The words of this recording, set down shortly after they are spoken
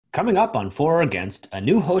Coming up on For or Against, a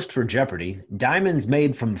new host for Jeopardy, diamonds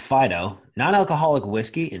made from Fido, non-alcoholic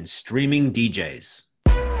whiskey, and streaming DJs.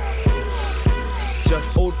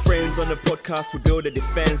 Just old friends on the podcast, we build a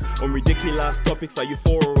defense on ridiculous topics. Are you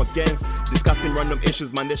for or against? Discussing random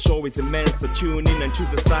issues, man, the show is immense. So tune in and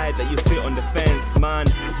choose a side that you sit on the fence. Man,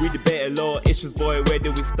 we debate a lot of issues, boy, where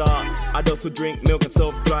do we start? Adults who drink milk and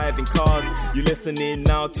self-driving cars. You listening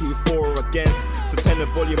now to For or Against, so turn the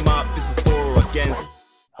volume up, this is For or Against.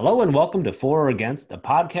 Hello and welcome to For or Against, a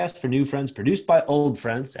podcast for new friends produced by old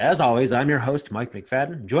friends. As always, I'm your host, Mike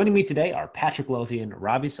McFadden. Joining me today are Patrick Lothian,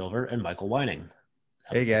 Robbie Silver, and Michael Whining.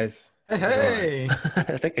 Hey guys. Hey.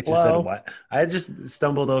 I think I just said what? I just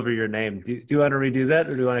stumbled over your name. Do you want to redo that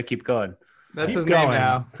or do you want to keep going? That's his name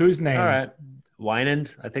now. Whose name? All right.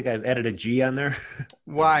 Winand. I think I've added a G on there.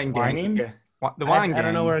 Wine Whining? gang. The wine gang. I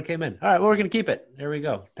don't know where it came in. All right, well, we're going to keep it. There we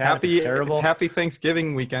go. Pat, it's terrible. Happy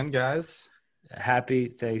Thanksgiving weekend, guys. Happy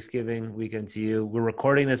Thanksgiving weekend to you. We're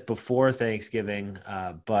recording this before Thanksgiving,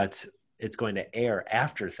 but it's going to air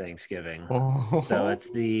after Thanksgiving. Oh. So it's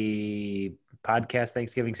the podcast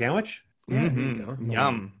Thanksgiving sandwich. Yeah, Mhm. there you go.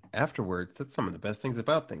 Yum. Afterwards, that's some of the best things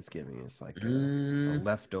about Thanksgiving. It's like a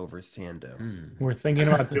leftover sando. We're thinking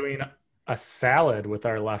about doing a salad with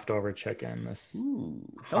our leftover chicken this Ooh,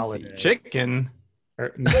 holiday. healthy. Chicken.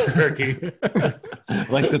 Or, no, turkey.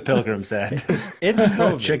 Like the pilgrim said. It's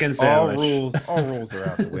COVID. Chicken sandwich. All rules are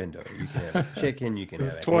out the window. You can have chicken, you can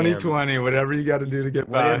It's have a ham, 2020. Whatever you got to do to get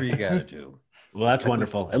by. whatever you got to do. Well, that's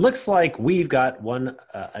wonderful. It looks like we've got one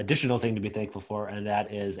additional thing to be thankful for, and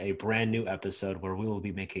that is a brand new episode where we will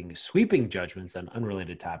be making sweeping judgments on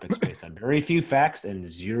unrelated topics based on very few facts and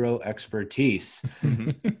zero expertise.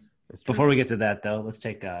 Before we get to that, though, let's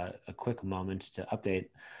take a quick moment to update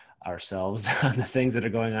ourselves on the things that are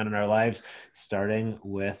going on in our lives, starting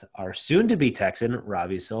with our soon-to-be Texan,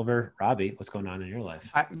 Robbie Silver. Robbie, what's going on in your life?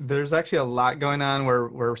 There's actually a lot going on.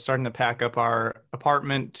 We're starting to pack up our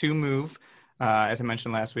apartment to move. As I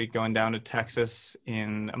mentioned last week, going down to Texas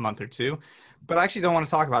in a month or two. But I actually don't want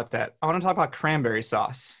to talk about that. I want to talk about cranberry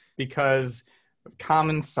sauce because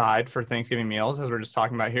common side for Thanksgiving meals, as we're just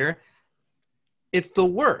talking about here, it's the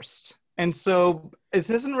worst. And so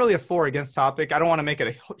this isn't really a for or against topic. I don't want to make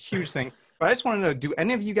it a huge thing, but I just want to know, do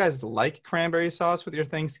any of you guys like cranberry sauce with your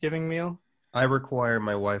Thanksgiving meal? I require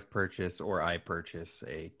my wife purchase or I purchase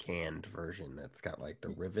a canned version that's got like the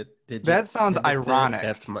rivet digit. That sounds ironic.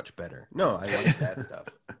 That's much better. No, I like that stuff.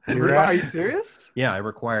 Are you serious? Yeah, I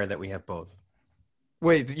require that we have both.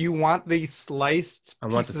 Wait, you want the sliced I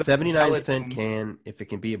want the pieces of 79-cent gelatin? can, if it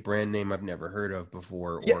can be a brand name I've never heard of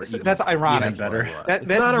before. Yeah, or so even, that's ironic. even better. That's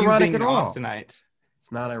not you ironic being at honest all. tonight.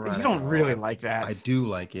 It's not ironic. You don't at all. really like that. I do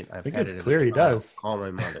like it. I've think had it's it as a clear he child. does. Call my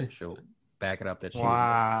mother. She'll back it up that she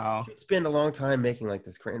Wow. she'd spend a long time making like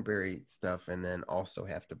this cranberry stuff and then also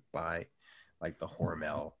have to buy like the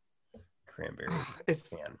Hormel cranberry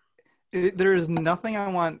can. There is nothing I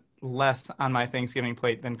want less on my Thanksgiving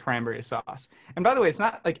plate than cranberry sauce. And by the way, it's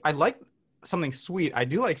not like I like something sweet. I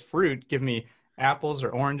do like fruit. Give me apples or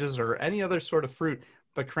oranges or any other sort of fruit.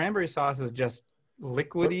 But cranberry sauce is just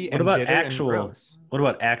liquidy What and about bitter and actual? gross. What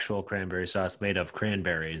about actual cranberry sauce made of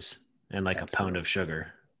cranberries and like That's a pound of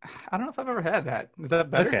sugar? I don't know if I've ever had that. Is that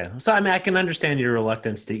better? Okay, so I mean, I can understand your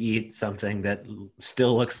reluctance to eat something that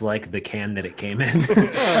still looks like the can that it came in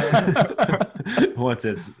once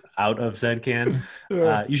it's out of said can.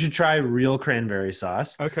 You should try real cranberry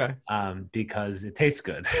sauce Okay. because it tastes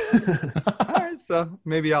good. All right. So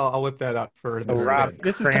maybe I'll whip that up for So this. Rob-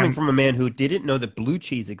 This is coming from a man who didn't know that blue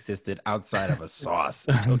cheese existed outside of a sauce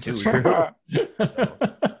until 2 years ago. So,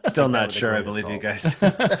 Still that not with a sure. I grain of believe you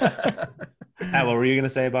salt. guys. What were you going to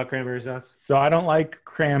say about cranberry sauce? So I don't like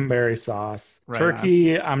cranberry sauce. Right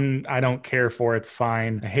Turkey, I don't care for. It's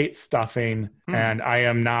fine. I hate stuffing, and I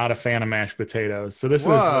am not a fan of mashed potatoes. So this is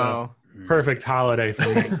the Whoa. perfect holiday for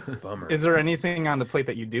me. Bummer. Is there anything on the plate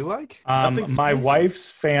that you do like? Nothing My spicy.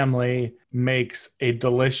 wife's family makes a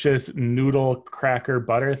delicious noodle cracker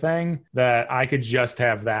butter thing that I could just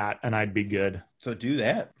have that and I'd be good. So do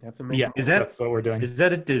that. Have to make Yeah, Is that- that's what we're doing. Is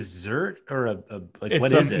that a dessert or like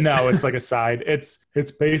what It's is it? No, it's like a side. It's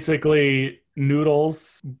basically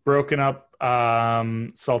noodles broken up,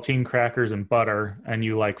 saltine crackers and butter, and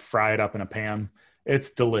you like fry it up in a pan. It's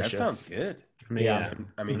that delicious. sounds good. Yeah.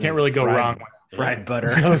 I mean, You can't really go fried- wrong Fried butter.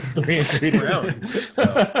 with those three brown ingredients.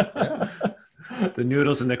 stuff. Yeah. The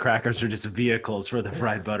noodles and the crackers are just vehicles for the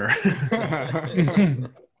fried butter.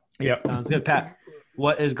 Yep. Sounds good, Pat.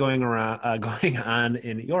 What is going on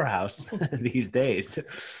in your house these days?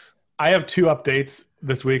 I have two updates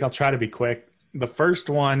this week. I'll try to be quick. The first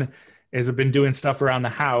one is I've been doing stuff around the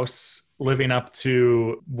house living up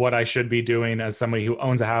to what I should be doing as somebody who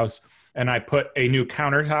owns a house. And I put a new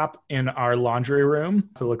countertop in our laundry room.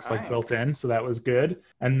 So it looks like built in. So that was good.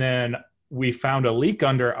 And then we found a leak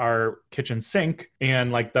under our kitchen sink,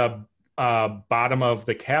 and like the bottom of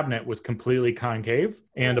the cabinet was completely concave.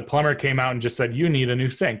 And a plumber came out and just said, you need a new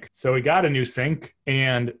sink. So we got a new sink.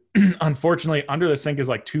 And unfortunately, under the sink is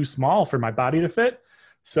like too small for my body to fit.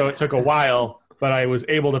 So it took a while, but I was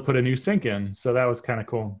able to put a new sink in. So that was kind of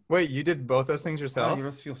cool. Wait, you did both those things yourself? Oh, you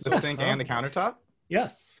must feel so the sink and the countertop?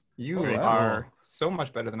 Yes. You wow. are so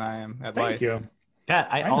much better than I am at life. Thank you. Pat,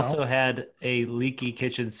 I know. also had a leaky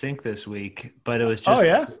kitchen sink this week, but it was just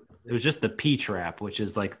it was just the P trap, which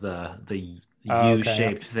is like the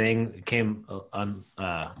U-shaped thing. It came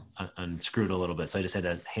unscrewed a little bit, so I just had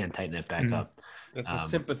to hand tighten it back up. That's a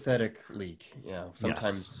sympathetic leak. Yeah,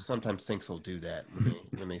 sometimes sinks will do that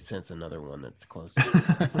when they sense another one that's close.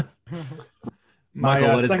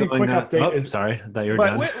 Michael, what is second going quick on? update is sorry, I thought you were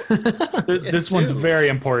done. this one's very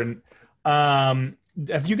important.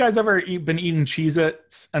 Have you guys ever been eating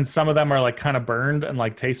Cheez-Its and some of them are like kind of burned and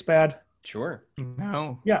like taste bad? Sure.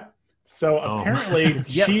 No. Yeah. So apparently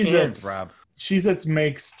Cheez-Its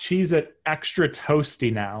makes Cheez-It extra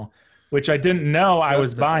toasty now, which I didn't know I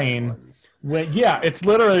was buying. It's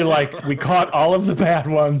literally like we caught all of the bad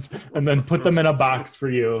ones and then put them in a box for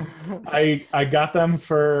you. I got them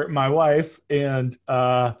for my wife, and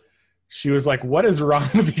she was like, what is wrong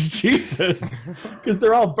with these Cheez-Its? Because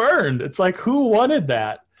they're all burned. It's like, who wanted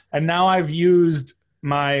that? And now I've used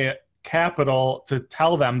my capital to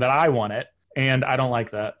tell them that I want it, and I don't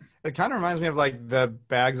like that. It kind of reminds me of like the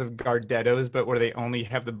bags of Gardettos, but where they only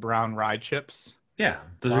have the brown rye chips. Yeah,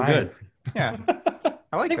 those are good. Yeah.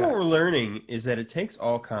 I think what we're learning is that it takes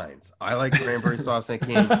all kinds. I like cranberry sauce and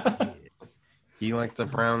candy. He likes the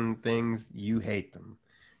brown things. You hate them.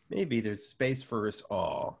 Maybe there's space for us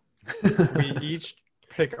all. We each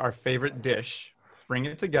pick our favorite dish, bring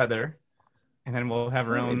it together, and then we'll have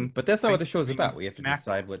our own. But that's not what the show's about. We have to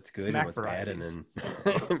decide what's good and what's varieties. bad, and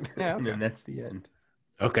then and then that's the end.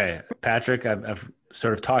 Okay, Patrick, I've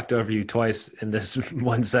sort of talked over you twice in this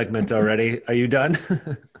one segment already. Are you done?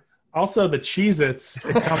 Also, the Cheez-Its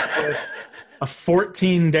comes with a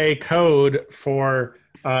 14-day code for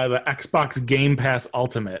the Xbox Game Pass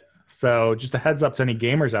Ultimate. So just a heads up to any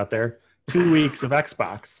gamers out there, 2 weeks of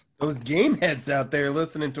Xbox. Those game heads out there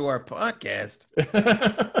listening to our podcast.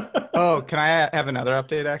 Oh, can I have another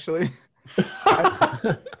update, actually?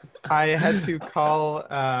 I had to call.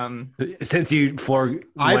 Since you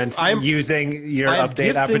forewent using your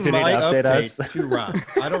update opportunity to update us. To Rob.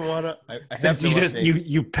 I don't want to. Since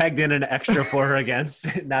you pegged in an extra for her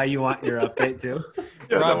against, now you want your update too.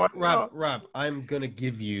 Rob, I'm gonna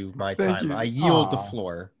give you my time. You. I yield the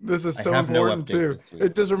floor. This is so important too.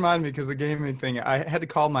 It does remind me because the gaming thing. I had to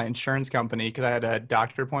call my insurance company because I had a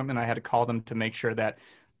doctor appointment. I had to call them to make sure that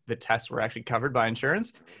the tests were actually covered by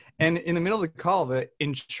insurance. And in the middle of the call, the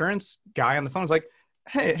insurance guy on the phone was like,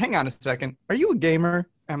 "Hey, hang on a second. Are you a gamer?"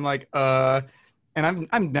 I'm like, and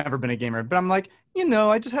I've never been a gamer, but I'm like,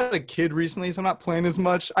 I just had a kid recently, so I'm not playing as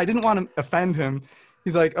much. I didn't want to offend him.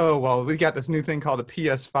 He's like, "Oh, well, we got this new thing called the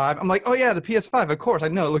PS5." I'm like, "Oh yeah, the PS5. Of course, I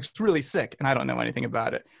know. It looks really sick." And I don't know anything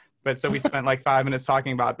about it. But so we spent like 5 minutes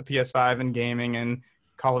talking about the PS5 and gaming and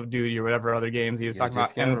Call of Duty or whatever other games he was talking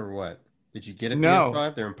about. Or what? Did you get a No.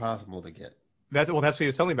 PS5? They're impossible to get. That's what he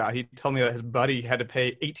was telling me about. He told me that his buddy had to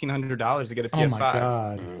pay $1,800 to get a PS5. Oh my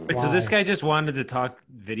God. Wait, so this guy just wanted to talk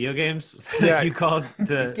video games? Yeah. You called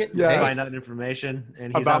to Yes. find out information?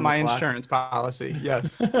 And he's About on the my clock? insurance policy.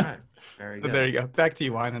 Yes. All right. Very But good. there you go. Back to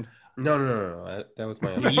you, Wyman. No. That was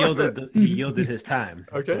my. He yielded his time.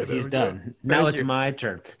 Okay, So there he's we go. done. Now Thank it's you. my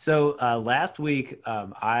turn. So last week,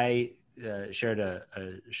 I shared a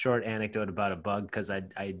short anecdote about a bug because I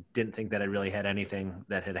didn't think that I really had anything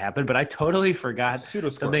that had happened, but I totally forgot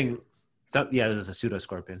something. Yeah, it was a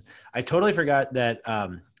pseudoscorpion. I totally forgot that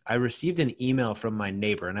I received an email from my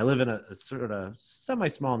neighbor, and I live in a sort of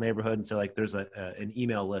semi-small neighborhood, and so like there's an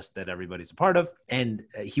email list that everybody's a part of, and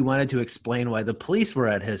he wanted to explain why the police were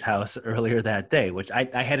at his house earlier that day, which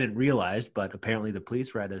I hadn't realized, but apparently the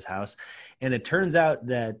police were at his house, and it turns out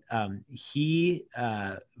that he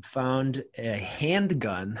found a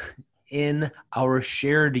handgun in our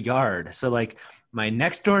shared yard. So like my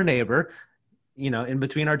next door neighbor, in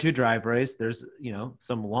between our two driveways, there's,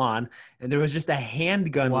 some lawn, and there was just a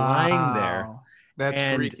handgun lying there.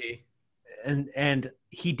 That's freaky. And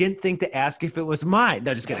he didn't think to ask if it was mine.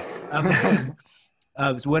 No, just kidding.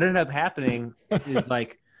 So what ended up happening is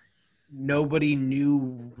like nobody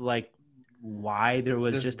knew like why there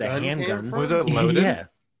was just a handgun. Was it loaded? Yeah.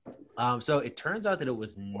 So it turns out that it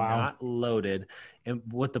was not loaded, and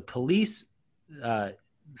what the police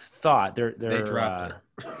thought they dropped it.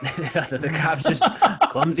 They thought that the cops just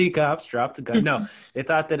clumsy cops dropped the gun. No, they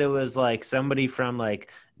thought that it was like somebody from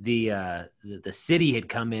like the city had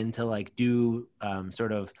come in to like do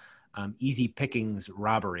sort of easy pickings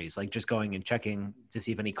robberies, like just going and checking to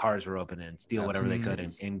see if any cars were open and steal whatever they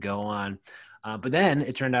could and go on. But then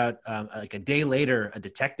it turned out like a day later, a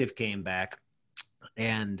detective came back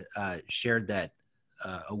and shared that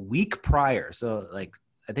a week prior, so like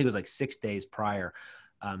I think it was like 6 days prior,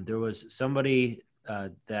 there was somebody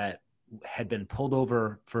that had been pulled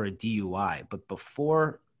over for a DUI, but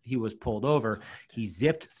before he was pulled over, he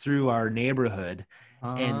zipped through our neighborhood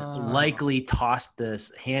and likely tossed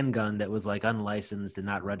this handgun that was like unlicensed and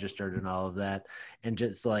not registered and all of that. And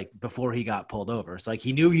just like before he got pulled over. So like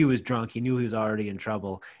he knew he was drunk. He knew he was already in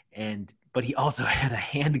trouble. But he also had a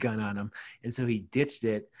handgun on him. And so he ditched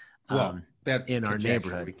it that's in our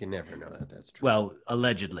neighborhood. We can never know that that's true. Well,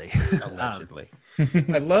 allegedly. Allegedly.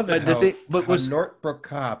 I love it how Northbrook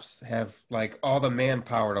cops have like all the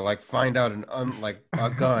manpower to like find out a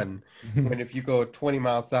gun. When if you go 20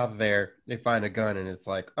 miles south of there, they find a gun and it's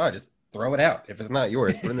like, oh, just throw it out. If it's not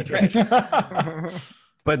yours, put it in the trash.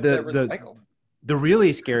 But the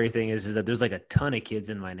really scary thing is that there's like a ton of kids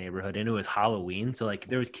in my neighborhood, and it was Halloween. So like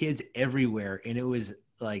there was kids everywhere, and it was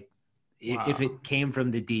like, if it came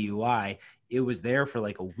from the DUI, it was there for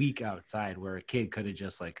like a week outside where a kid could have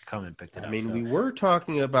just like come and picked it up. I mean, we were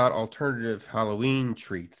talking about alternative Halloween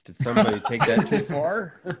treats. Did somebody take that too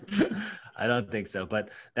far? I don't think so, but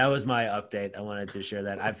that was my update. I wanted to share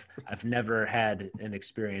that. I've never had an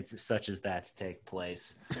experience such as that take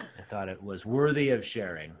place. I thought it was worthy of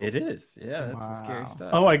sharing. It is. Yeah, that's the scary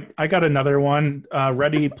stuff. Oh, I got another one.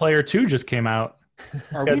 Ready Player 2 just came out.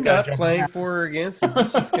 Are we not playing for or against? Is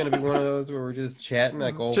this just going to be one of those where we're just chatting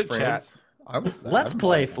like old friends? Let's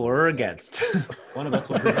play for or against. One of us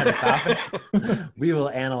will present a topic. We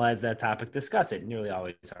will analyze that topic, discuss it, nearly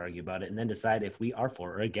always argue about it, and then decide if we are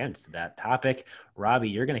for or against that topic. Robbie,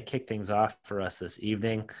 you're going to kick things off for us this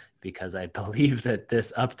evening because I believe that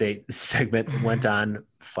this update segment went on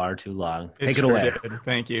far too long. Take it away.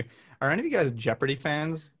 Thank you. Are any of you guys Jeopardy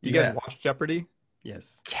fans? Do you guys watch Jeopardy?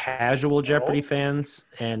 Yes. Casual Jeopardy fans.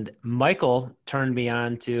 And Michael turned me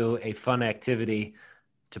on to a fun activity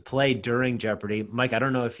to play during Jeopardy. Mike, I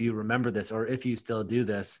don't know if you remember this or if you still do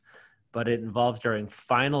this, but it involves during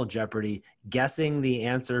Final Jeopardy guessing the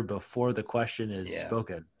answer before the question is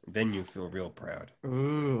spoken. Then you feel real proud.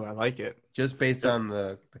 Ooh, I like it. Just based on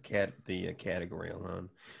the category alone.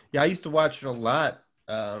 Yeah, I used to watch it a lot.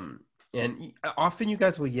 And often you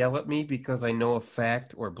guys will yell at me because I know a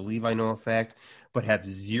fact or believe I know a fact, but have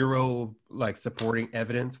zero like supporting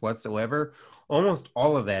evidence whatsoever. Almost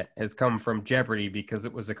all of that has come from Jeopardy because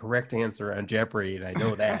it was a correct answer on Jeopardy, and I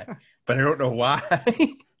know that, but I don't know why.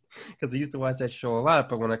 Because I used to watch that show a lot,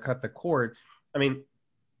 but when I cut the cord, I mean,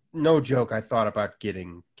 no joke, I thought about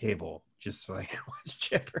getting cable just so I could watch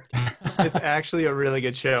Jeopardy. It's actually a really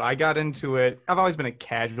good show. I got into it. I've always been a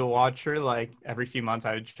casual watcher. Like every few months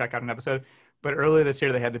I would check out an episode. But earlier this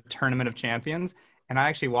year they had the Tournament of Champions. And I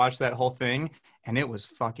actually watched that whole thing. And it was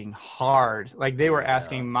fucking hard. Like they were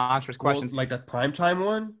asking monstrous questions. Like the primetime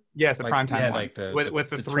one? Yes, the primetime one. Like with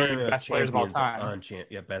the three best players of all time.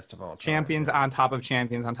 Best of all time. Champions on top of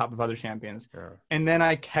champions on top of other champions. Yeah. And then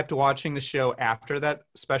I kept watching the show after that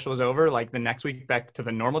special was over, like the next week back to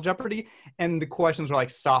the normal Jeopardy. And the questions were like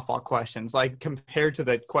softball questions. Like compared to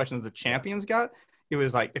the questions the champions got, it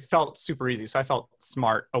was like, it felt super easy. So I felt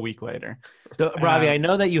smart a week later. So, Robbie, I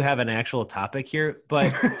know that you have an actual topic here,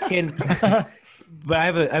 but but I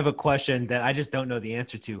have a question that I just don't know the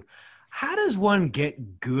answer to. How does one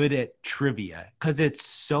get good at trivia? Because it's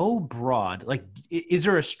so broad. Like, is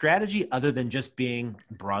there a strategy other than just being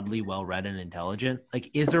broadly well-read and intelligent?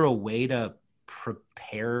 Like, is there a way to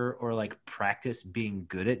prepare or like practice being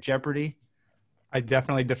good at Jeopardy? I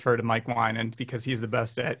definitely defer to Mike Winan because he's the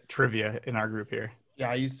best at trivia in our group here.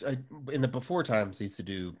 Yeah, in the before times, I used to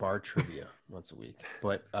do bar trivia once a week.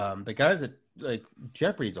 But the guys that like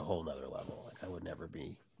Jeopardy's a whole nother level. Like, I would never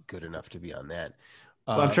be good enough to be on that.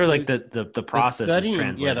 Well, I'm sure like the process is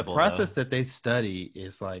translatable. Yeah, the process that they study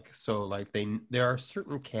is like, so like there are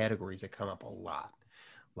certain categories that come up a lot.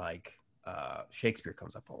 Like Shakespeare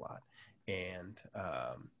comes up a lot. And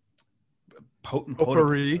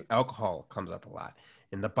potent alcohol comes up a lot.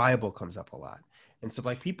 And the Bible comes up a lot. And so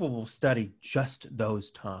like people will study just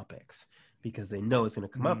those topics because they know it's going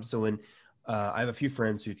to come up. So when I have a few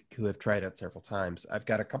friends who have tried it several times. I've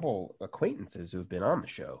got a couple acquaintances who have been on the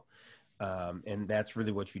show. And that's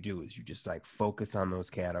really what you do is you just like focus on those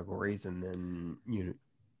categories and then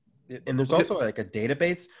And there's also like a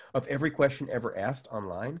database of every question ever asked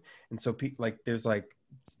online. And so people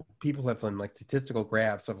have done like statistical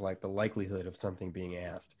graphs of like the likelihood of something being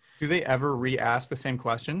asked. Do they ever re-ask the same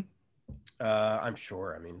question? I'm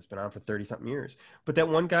sure. I mean, it's been on for 30 something years. But that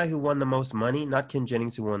one guy who won the most money, not Ken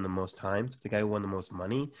Jennings who won the most times, but the guy who won the most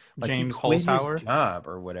money, like James he quit Holzhauer? his job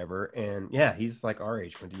or whatever. And yeah, he's like our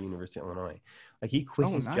age, went to the University of Illinois. Like he quit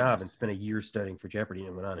his job and spent a year studying for Jeopardy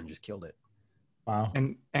and went on and just killed it. Wow.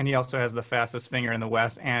 And he also has the fastest finger in the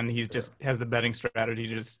West, and he's just has the betting strategy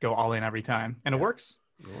to just go all in every time, and it works.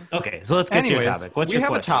 Okay, so let's get to your topic. We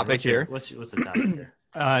have a topic here. What's the topic here?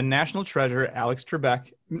 National treasure Alex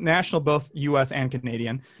Trebek, national both U.S. and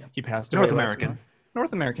Canadian. He passed away.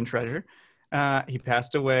 North American treasure. He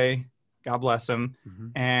passed away. God bless him. Mm-hmm.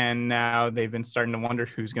 And now they've been starting to wonder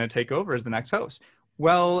who's going to take over as the next host.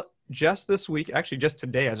 Well, just this week, actually just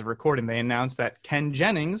today as of recording, they announced that Ken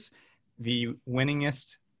Jennings, the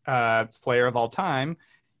winningest player of all time,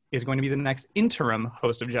 is going to be the next interim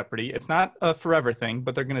host of Jeopardy. It's not a forever thing,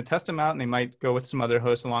 but they're going to test him out, and they might go with some other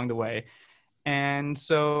hosts along the way. And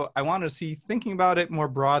so I wanted to see, thinking about it more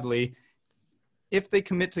broadly, if they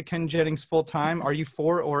commit to Ken Jennings full time, are you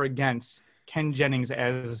for or against Ken Jennings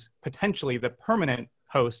as potentially the permanent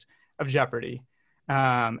host of Jeopardy?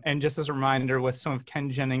 And just as a reminder, with some of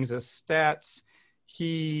Ken Jennings' stats,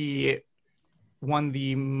 he won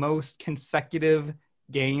the most consecutive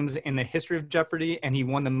games in the history of Jeopardy, and he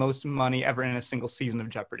won the most money ever in a single season of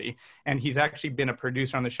Jeopardy. And he's actually been a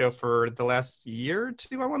producer on the show for the last year or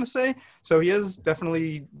two, I want to say. So he is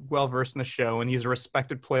definitely well-versed in the show, and he's a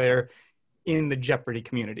respected player in the Jeopardy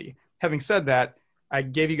community. Having said that, I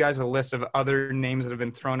gave you guys a list of other names that have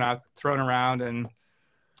been thrown around, and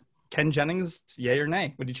Ken Jennings, yay or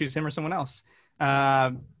nay? Would you choose him or someone else?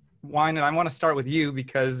 Wine, and I want to start with you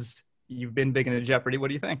because you've been big into Jeopardy. What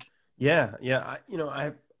do you think? Yeah.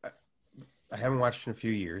 I haven't watched in a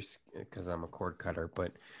few years because I'm a cord cutter,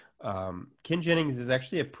 but Ken Jennings is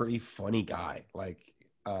actually a pretty funny guy. Like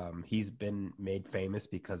he's been made famous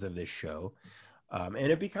because of this show, and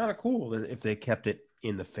it'd be kind of cool if they kept it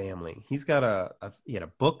in the family. He's got he had a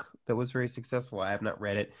book that was very successful. I have not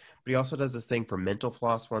read it, but he also does this thing for Mental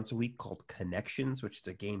Floss once a week called Connections, which is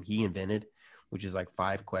a game he invented, which is like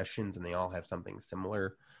 5 questions and they all have something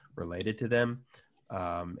similar related to them.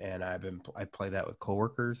 And I play that with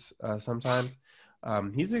coworkers sometimes.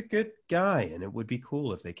 He's a good guy, and it would be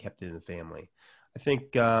cool if they kept it in the family. I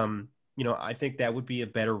think I think that would be a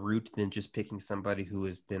better route than just picking somebody who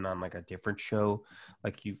has been on like a different show.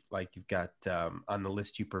 Like you've got on the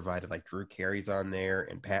list you provided, like Drew Carey's on there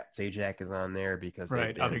and Pat Sajak is on there because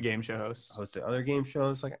other game show hosts hosted other game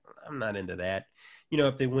shows. Like I'm not into that.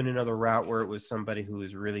 If they went another route where it was somebody who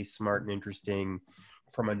is really smart and interesting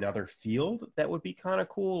from another field, that would be kind of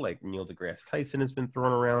cool. Like Neil deGrasse Tyson has been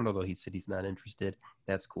thrown around, although he said he's not interested.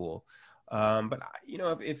 That's cool. But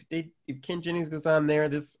if Ken Jennings goes on there,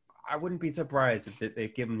 I wouldn't be surprised if they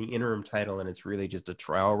give him the interim title and it's really just a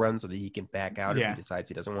trial run so that he can back out if he decides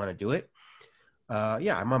he doesn't want to do it.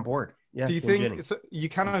 I'm on board. Yeah. Do you think you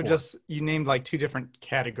kind of you named like 2 different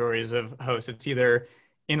categories of hosts? It's either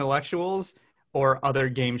intellectuals or other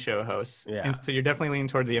game show hosts. Yeah. And so you're definitely leaning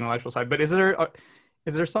towards the intellectual side. But is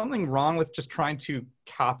there something wrong with just trying to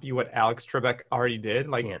copy what Alex Trebek already did?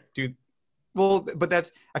 Like,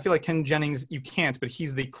 but I feel like Ken Jennings, you can't, but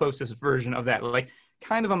he's the closest version of that. Like,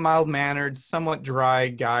 kind of a mild-mannered, somewhat dry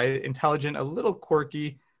guy, intelligent, a little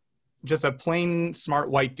quirky, just a plain smart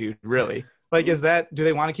white dude, really. Like, do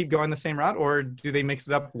they want to keep going the same route, or do they mix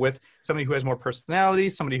it up with somebody who has more personality,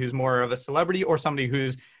 somebody who's more of a celebrity, or somebody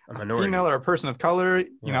who's a female or a person of color,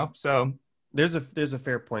 you know? So there's a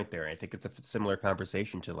fair point there. I think it's a similar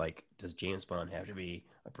conversation to like, does James Bond have to be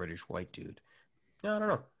a British white dude? No, I don't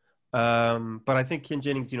know. But I think Ken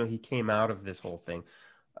Jennings, he came out of this whole thing,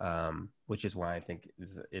 which is why I think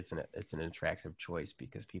it's an attractive choice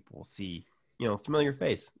because people will see, familiar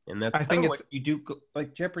face. And that's what you do.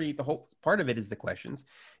 Like Jeopardy, the whole part of it is the questions.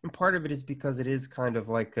 And part of it is because it is kind of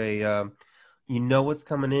like a, what's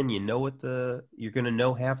coming in, you're going to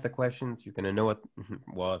know half the questions. You're going to know what,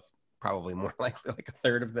 it's probably more likely like a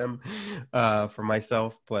third of them for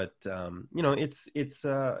myself. But, it's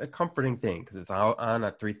a comforting thing because it's on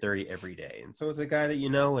at 3:30 every day. And so it's a guy that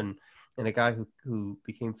and a guy who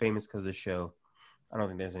became famous because of the show. I don't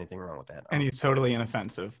think there's anything wrong with that. And he's totally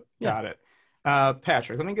inoffensive. Got it.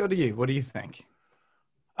 Patrick, let me go to you. What do you think?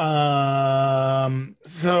 So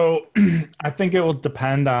I think it will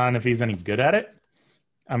depend on if he's any good at it.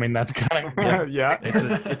 I mean, that's kind of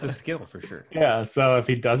it's a skill for sure. Yeah. So if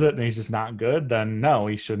he does it and he's just not good, then no,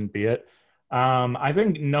 he shouldn't be it. I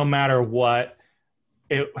think no matter what,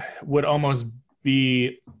 it would almost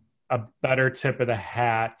be a better tip of the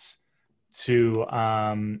hat to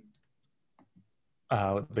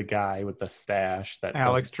the guy with the stash that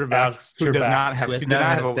Alex Trebek, who does not have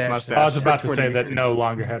a mustache. I was about to say that no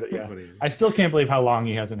longer had it. Yeah, I still can't believe how long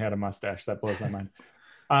he hasn't had a mustache. That blows my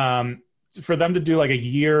mind. For them to do like a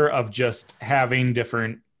year of just having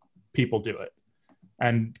different people do it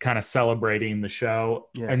and kind of celebrating the show,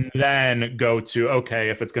 and then go to, okay,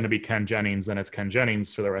 if it's going to be Ken Jennings, then it's Ken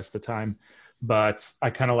Jennings for the rest of the time. But I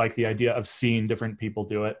kind of like the idea of seeing different people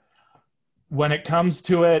do it. When it comes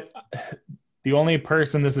to it, the only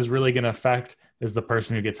person this is really going to affect is the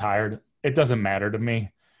person who gets hired. It doesn't matter to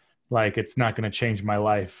me. Like, it's not going to change my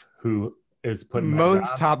life who is putting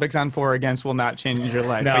most topics on for or against will not change your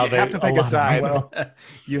life. No, you have to pick a side.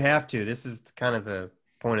 You have to. This is kind of the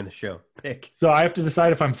point of the show. Pick. So I have to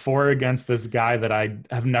decide if I'm for or against this guy that I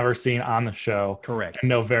have never seen on the show. Correct. And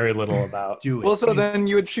know very little about. Do it. Well, so then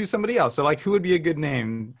you would choose somebody else. So, like, who would be a good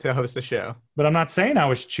name to host the show? But I'm not saying I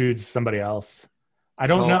would choose somebody else. I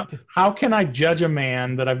don't know. How can I judge a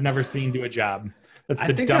man that I've never seen do a job?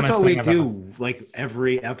 I think that's what we do like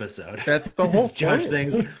every episode. That's the whole judge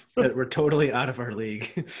things that we're totally out of our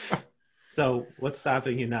league. So what's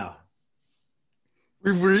stopping you now?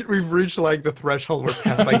 We've reached like the threshold we're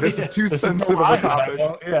past. Like, this is too sensitive of a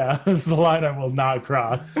topic. This is the line I will not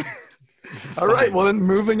cross. All right, well then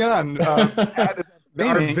moving on. They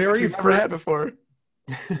are very never had before.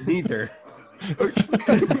 Neither.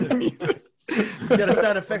 Neither. You got a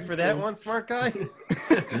sound effect for that one, smart guy?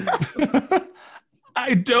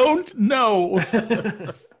 I don't know.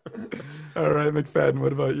 All right, McFadden,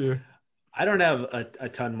 what about you? I don't have a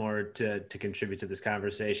ton more to contribute to this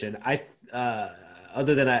conversation.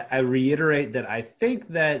 Other than I reiterate that I think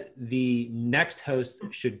that the next host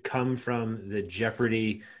should come from the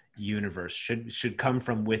Jeopardy universe, should come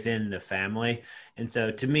from within the family. And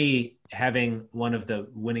so to me, having one of the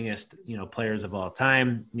winningest, players of all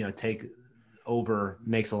time, take over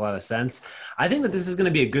makes a lot of sense. I think that this is going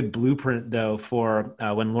to be a good blueprint, though, for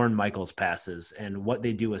when Lorne Michaels passes and what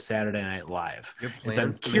they do with Saturday Night Live. And so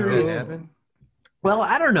I'm curious. Well,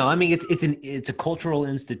 I don't know. I mean, it's a cultural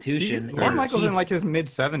institution. Lorne Michaels in like his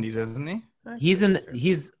mid-70s, isn't he? He's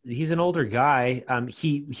an older guy.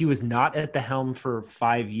 He was not at the helm for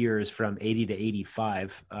 5 years, from 80 to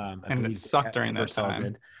 85. And it sucked during that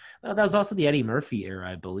time. Well, that was also the Eddie Murphy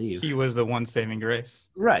era, I believe. He was the one saving grace.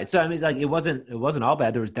 Right. So I mean, like, it wasn't all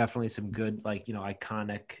bad. There was definitely some good, like,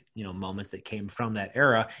 iconic, moments that came from that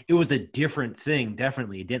era. It was a different thing.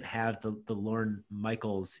 Definitely, it didn't have the Lorne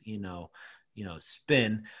Michaels,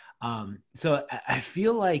 spin. So I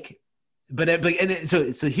feel like,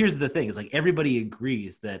 so here's the thing: is like everybody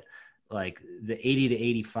agrees that like the 80 to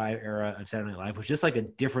 85 era of Saturday Night Live was just like a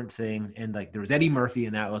different thing. And like there was Eddie Murphy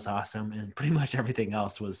and that was awesome. And pretty much everything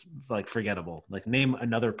else was like forgettable. Like name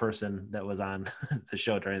another person that was on the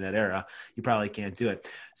show during that era. You probably can't do it.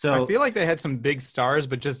 So I feel like they had some big stars,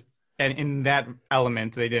 but just and in that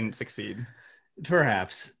element, they didn't succeed.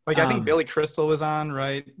 Perhaps. Like I think Billy Crystal was on,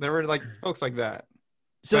 right? There were like folks like that.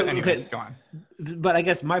 So but anyways, go on. But I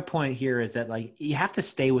guess my point here is that like you have to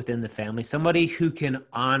stay within the family, somebody who can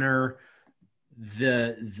honor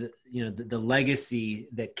the legacy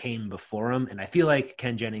that came before him. And I feel like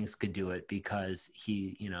Ken Jennings could do it because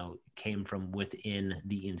he, came from within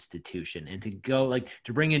the institution. And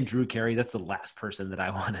to bring in Drew Carey, that's the last person that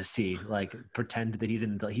I want to see, like pretend that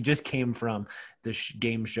he just came from the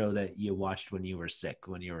game show that you watched when you were sick,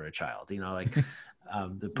 when you were a child,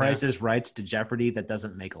 the Price is Rights to Jeopardy. That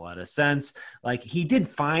doesn't make a lot of sense. Like he did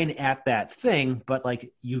fine at that thing, but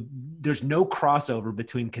like there's no crossover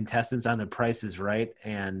between contestants on The Price is Right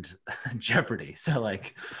and Jeopardy. So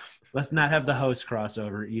like, let's not have the host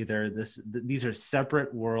crossover either. These are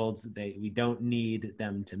separate worlds. We don't need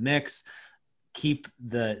them to mix. Keep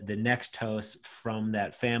the next host from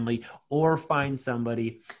that family, or find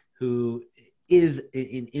somebody who is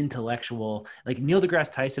an intellectual, like Neil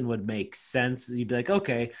deGrasse Tyson would make sense. You'd be like,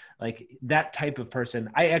 okay, like that type of person.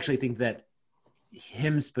 I actually think that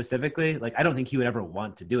him specifically, like, I don't think he would ever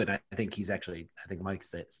want to do it. I think Mike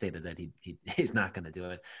stated that he's not going to do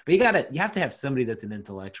it, but you have to have somebody that's an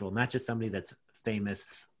intellectual, not just somebody that's famous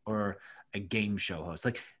or a game show host.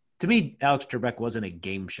 Like to me, Alex Trebek wasn't a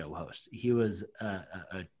game show host. He was a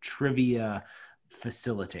trivia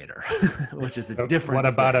facilitator, which is a different What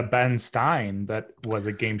about thing. a Ben Stein that was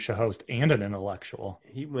a game show host and an intellectual?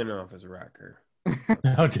 He went off as a rocker.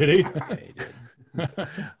 Oh, did he? Yeah, he did.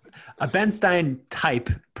 A Ben Stein type,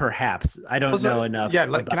 perhaps. I don't know enough. Yeah,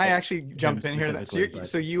 can I actually jump in here?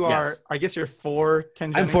 So you are, yes. I guess you're for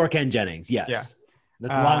Ken Jennings? I'm for Ken Jennings, yes. Yeah.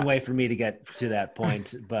 That's a long way for me to get to that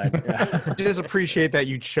point, but just appreciate that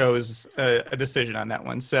you chose a decision on that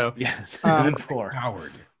one. So yes,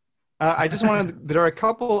 Howard. I just wanted, there are a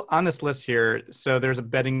couple on this list here. So there's a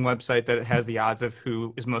betting website that has the odds of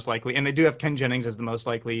who is most likely, and they do have Ken Jennings as the most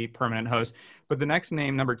likely permanent host. But the next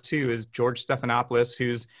name, number 2, is George Stephanopoulos,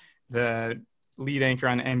 who's the lead anchor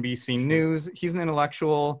on NBC News. He's an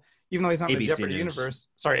intellectual, even though he's not in the Jeopardy universe.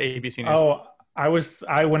 Sorry, ABC News. Oh,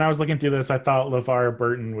 when I was looking through this, I thought LeVar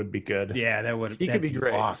Burton would be good. Yeah, he could be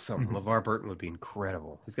great. Awesome. LeVar Burton would be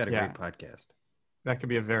incredible. He's got a great podcast. That could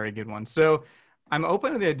be a very good one. So I'm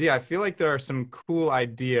open to the idea. I feel like there are some cool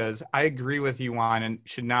ideas. I agree with you, Juan, and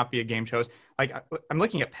should not be a game show host. Like, I'm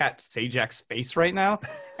looking at Pat Sajak's face right now,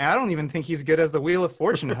 and I don't even think he's good as the Wheel of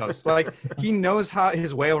Fortune host. Like, he knows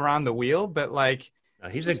his way around the wheel, but like,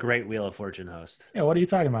 he's a great Wheel of Fortune host. Yeah, what are you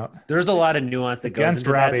talking about? There's a lot of nuance that goes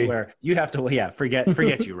into Robbie. that where you have to,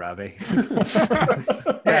 forget you, Robbie.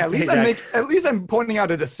 At least I'm pointing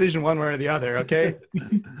out a decision one way or the other, okay?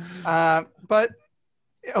 But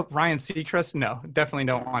Ryan Seacrest, no, definitely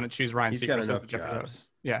don't want to choose Ryan Seacrest as the Jeopardy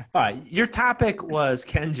host. Yeah. All right, your topic was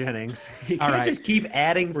Ken Jennings. You can't just keep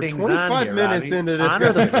adding things 25 on here, minutes Robbie. into this.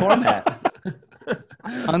 Honor the format.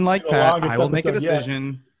 Unlike Pat, I will make a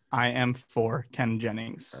decision. I am for Ken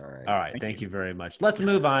Jennings. All right. Thank you very much. Let's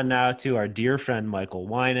move on now to our dear friend Michael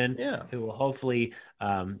Winan, who will hopefully,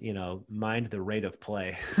 mind the rate of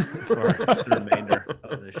play for the remainder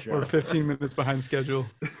of the show. We're 15 minutes behind schedule.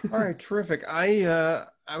 All right, terrific.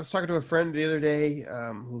 I was talking to a friend the other day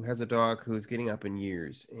who has a dog who's getting up in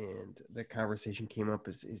years, and the conversation came up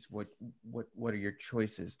is what are your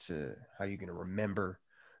choices to how you're going to remember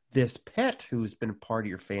this pet who's been part of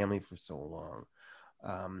your family for so long.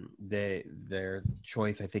 Their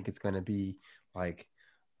choice, I think, it's going to be like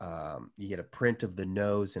you get a print of the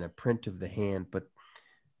nose and a print of the hand, but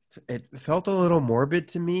it felt a little morbid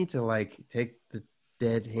to me to like take the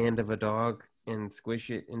dead hand of a dog and squish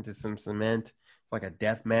it into some cement. It's like a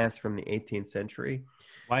death mask from the 18th century.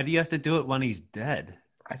 Why do you have to do it when he's dead?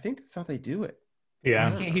 I think that's how they do it. Yeah.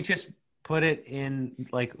 Why can't he just put it in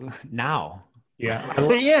like now? Yeah.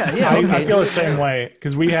 I feel the same way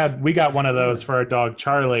because we got one of those for our dog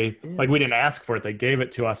Charlie. Like, we didn't ask for it; they gave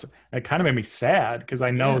it to us. It kind of made me sad because I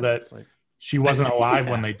know that she wasn't alive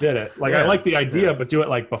when they did it. Like, I like the idea, but do it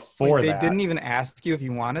like before that. They didn't even ask you if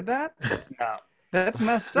you wanted that. No, that's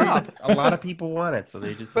messed up. A lot of people want it, so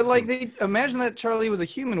they just. But like, they imagine that Charlie was a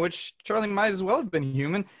human, which Charlie might as well have been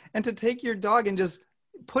human, and to take your dog and just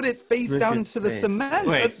put it face down into the cement.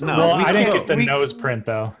 Wait, no, I didn't get the nose print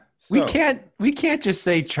though. So, we can't just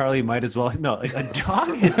say Charlie might as well. No, like a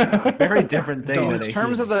dog is a very different thing. In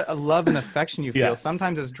terms of the love and affection you feel,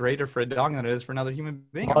 sometimes it's greater for a dog than it is for another human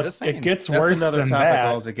being. Well, I'm just saying. It gets That's worse another than topic that.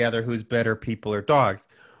 altogether. Who's better, people or dogs?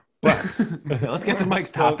 But let's get to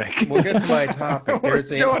Mike's topic. We'll get to my topic.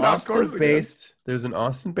 There's an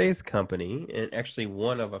Austin-based company, and actually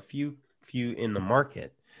one of a few in the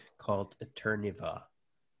market called Eterniva.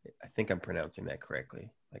 I think I'm pronouncing that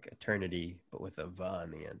correctly, like eternity, but with a va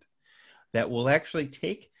on the end. That will actually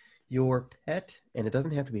take your pet, and it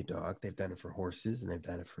doesn't have to be a dog. They've done it for horses, and they've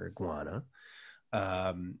done it for iguana.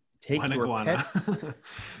 Take your pet's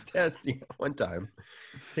one time.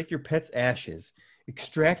 Take your pet's ashes,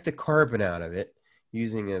 extract the carbon out of it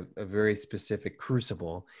using a very specific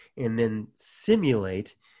crucible, and then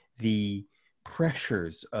simulate the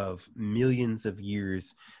pressures of millions of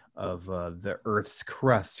years of the Earth's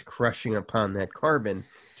crust crushing upon that carbon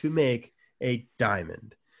to make a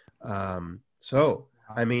diamond. So,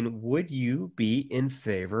 I mean, would you be in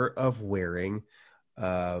favor of wearing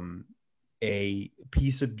a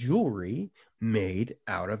piece of jewelry made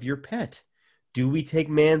out of your pet? Do we take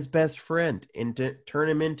man's best friend and turn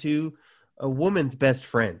him into a woman's best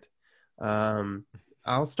friend?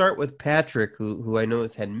 I'll start with Patrick, who I know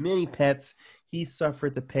has had many pets. He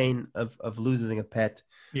suffered the pain of losing a pet.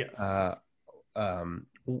 Yes.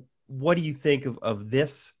 What do you think of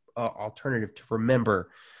this alternative to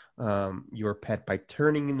remember your pet by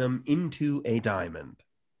turning them into a diamond?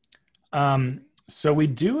 So we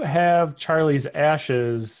do have Charlie's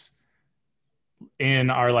ashes in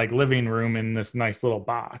our like living room in this nice little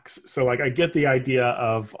box. So like I get the idea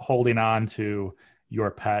of holding on to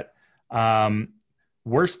your pet.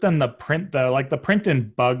 Worse than the print though, like the print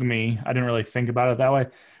didn't bug me. I didn't really think about it that way.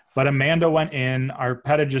 But Amanda went in, our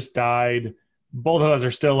pet had just died. Both of us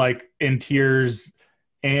are still like in tears.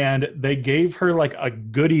 And they gave her like a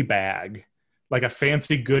goodie bag, like a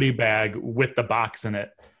fancy goodie bag with the box in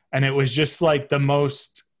it. And it was just like the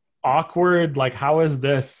most awkward, like, how is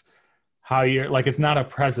this? How you're like, it's not a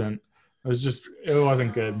present. It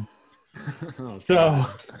wasn't good. So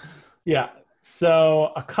yeah,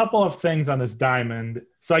 So a couple of things on this diamond.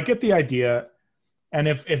 So I get the idea. And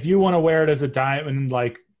if you want to wear it as a diamond,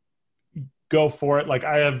 like, go for it. Like,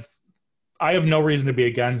 I have no reason to be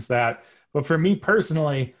against that. But for me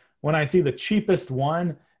personally, when I see the cheapest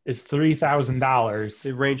one is $3,000.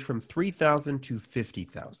 They range from $3,000 to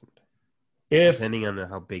 $50,000, depending on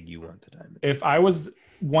how big you want the diamond. If I was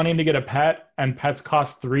wanting to get a pet and pets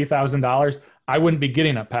cost $3,000, I wouldn't be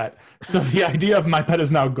getting a pet. So the idea of my pet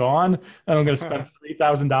is now gone and I'm going to spend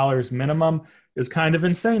 $3,000 minimum is kind of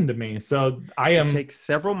insane to me. So It takes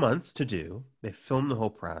several months to do. They film the whole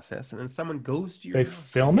process, and then someone goes to your They house.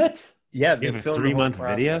 film it? Yeah, You they have a film the whole 3-month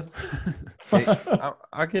video? process.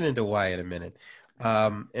 I'll get into why in a minute.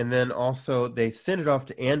 And then also they send it off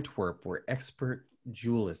to Antwerp, where expert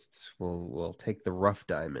jewelists will take the rough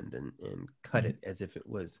diamond and cut it as if it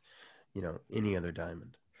was, any other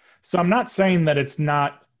diamond. So I'm not saying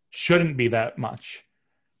that shouldn't be that much.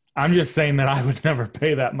 I'm just saying that I would never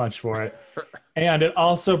pay that much for it. And it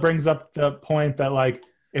also brings up the point that, like,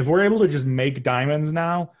 if we're able to just make diamonds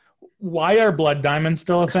now, why are blood diamonds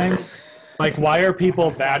still a thing? Like, why are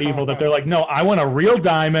people that evil that they're like, no, I want a real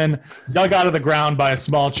diamond dug out of the ground by a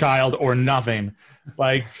small child or nothing.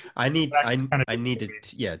 Like, I need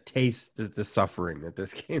to taste the suffering that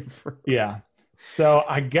this came from. Yeah. So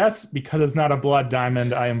I guess because it's not a blood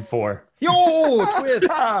diamond, I am for. Yo,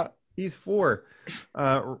 twist. He's for.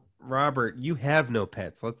 Robert, you have no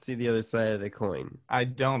pets. Let's see the other side of the coin. I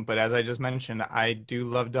don't, but as I just mentioned, I do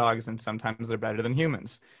love dogs, and sometimes they're better than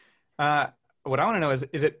humans. What I want to know is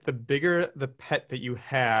it the bigger the pet that you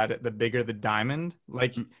had, the bigger the diamond?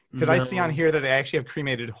 Like, because I see on here that they actually have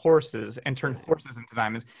cremated horses and turned horses into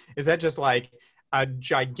diamonds. Is that just like a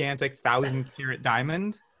gigantic 1,000-carat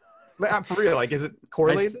diamond? For real, like, is it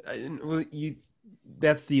correlated?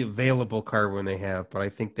 That's the available carbon they have, but I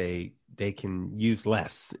think they can use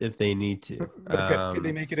less if they need to. Could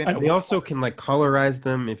they make it in? They also can, like, colorize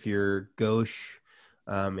them if you're gauche,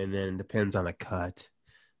 and then it depends on the cut.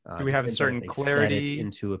 Do we have a certain clarity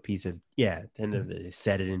into a piece of? Yeah, they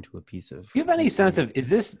set it into a piece of. Do you have any sense of, is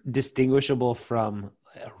this distinguishable from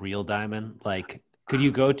a real diamond? Like, could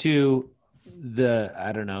you go to the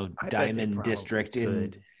diamond district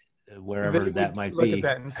in wherever that might look be? Look at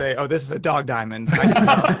that and say, "Oh, this is a dog diamond."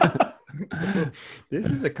 This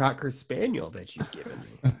is a Cocker Spaniel that you've given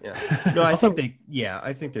me. Yeah. No, I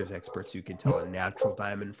think there's experts who can tell a natural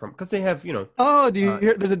diamond from, because they have, Oh, do you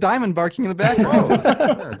hear? There's a diamond barking in the background.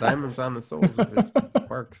 Yeah, diamonds on the soles of his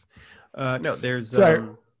barks. No, there's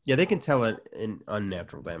they can tell an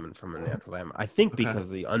unnatural diamond from a natural diamond. I think because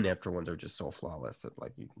the unnatural ones are just so flawless that,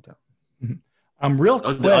 like, you can tell. I'm real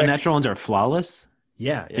quick. The unnatural ones are flawless?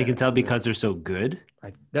 Yeah. They can tell because they're so good?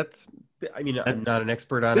 I'm not an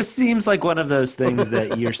expert on This seems like one of those things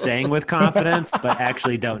that you're saying with confidence, but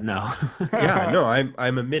actually don't know. Yeah, no,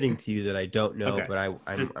 I'm admitting to you that I don't know, Okay. but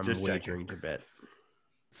I'm Just wagering to bet.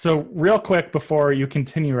 So real quick before you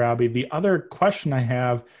continue, Robbie, the other question I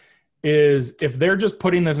have is, if they're just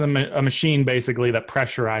putting this in a machine basically that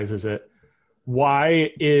pressurizes it,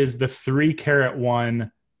 why is the 3-carat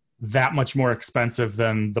one that much more expensive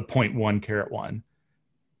than the 0.1 carat one?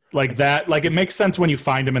 Like that, like, it makes sense when you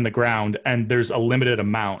find them in the ground and there's a limited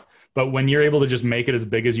amount, but when you're able to just make it as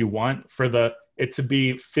big as you want for it to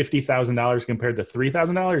be $50,000 compared to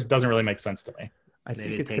 $3,000 doesn't really make sense to me. I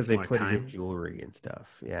think it's because they put it in jewelry and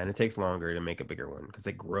stuff. Yeah, and it takes longer to make a bigger one because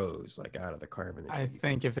it grows, like, out of the carbon. I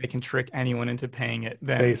think if they can trick anyone into paying it,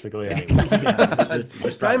 then Basically,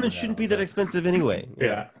 diamonds shouldn't be that expensive anyway.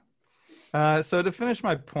 Yeah. So to finish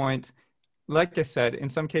my point, like I said, in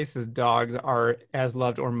some cases, dogs are as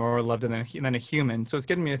loved or more loved than a human. So it's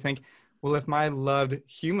getting me to think, well, if my loved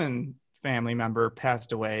human family member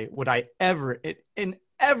passed away, would I ever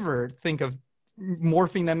think of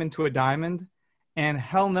morphing them into a diamond? And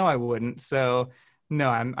hell no, I wouldn't. So no,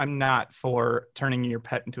 I'm not for turning your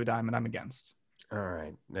pet into a diamond. I'm against. All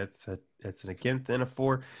right. That's an against and a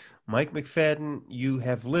for. Mike McFadden, you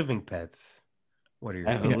have living pets. What are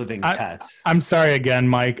your living pets? I'm sorry again,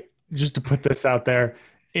 Mike. Just to put this out there,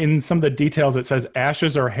 in some of the details, it says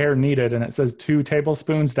ashes or hair needed, and it says 2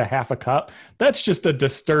 tablespoons to half a cup. That's just a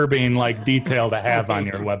disturbing, like, detail to have on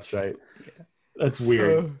your website. That's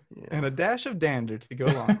weird. And a dash of dander to go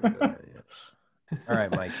along with it. All right,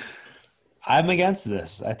 Mike. I'm against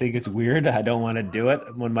this. I think it's weird. I don't want to do it.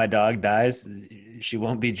 When my dog dies, she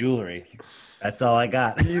won't be jewelry. That's all I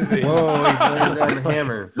got. Easy. Whoa, he's laying down the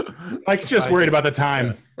hammer. Mike's just worried about the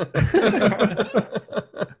time.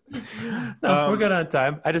 No, we're good on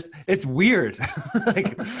time. It's weird.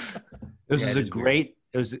 Like, this is a great,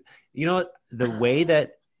 the way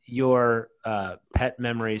that your pet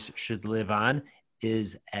memories should live on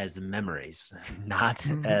is as memories, not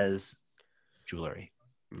as jewelry.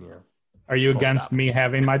 Yeah. Are you against me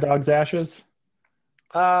having my dog's ashes?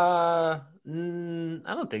 I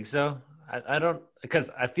don't think so. I don't, because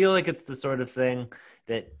I feel like it's the sort of thing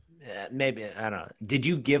that maybe, I don't know. Did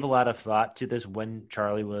you give a lot of thought to this when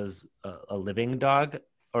Charlie was a living dog,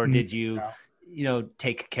 or did you,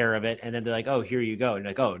 take care of it and then they're like, oh, here you go. And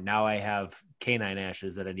you're like, oh, now I have canine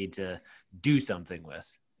ashes that I need to do something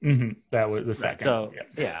with. Mm-hmm. That was the second. So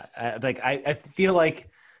I feel like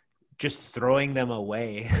just throwing them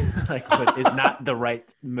away is not the right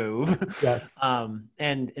move. Yes.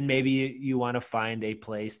 And maybe you want to find a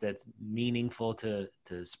place that's meaningful to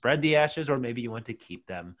spread the ashes, or maybe you want to keep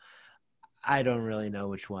them. I don't really know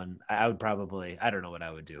which one. I would probably, I don't know what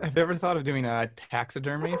I would do. Have you ever thought of doing a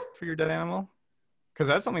taxidermy for your dead animal? Because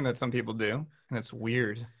that's something that some people do, and it's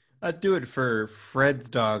weird. I'd do it for Fred's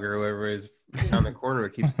dog or whoever is on the corner who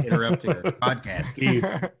keeps interrupting our podcast.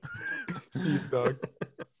 Steve dog.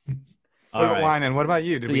 All right. Wynan, what about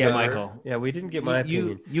you? Michael. Yeah, we didn't get my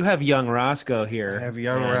opinion. You have young Roscoe here. I have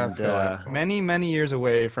young Roscoe. Many years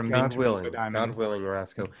away from God willing,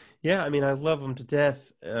 Roscoe. Yeah, I mean, I love him to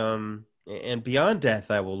death. And beyond death,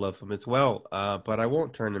 I will love him as well. But I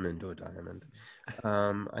won't turn him into a diamond.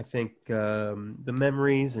 I think the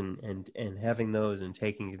memories and having those and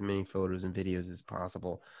taking as many photos and videos as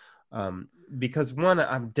possible. Because one,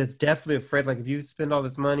 I'm just definitely afraid, like if you spend all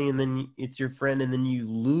this money and then it's your friend and then you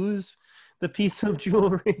lose the piece of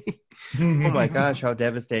jewelry. Oh my gosh, how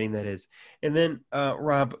devastating that is. And then,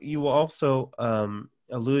 Rob, you also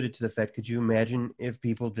alluded to the fact, could you imagine if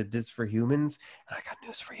people did this for humans? And I got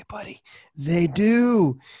news for you, buddy. They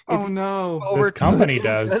do. Oh, no. This company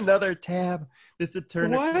does. Another tab. This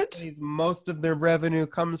attorney, most of their revenue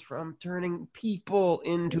comes from turning people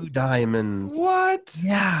into diamonds. What?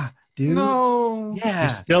 Yeah, dude. No. Yeah.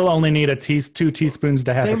 You still only need 2 teaspoons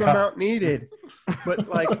to have Same a cup. amount needed. But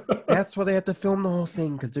like that's why they have to film the whole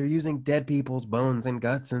thing, because they're using dead people's bones and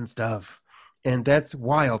guts and stuff. And that's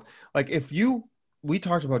wild. Like we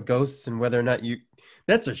talked about ghosts and whether or not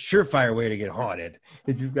that's a surefire way to get haunted.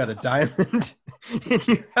 If you've got a diamond in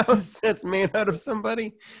your house that's made out of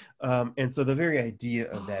somebody. And so the very idea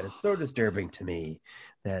of that is so disturbing to me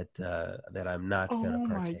that I'm not going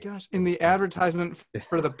to partake. Oh my gosh. In the advertisement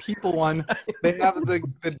for the People one, they have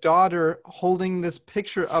the daughter holding this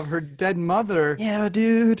picture of her dead mother. Yeah,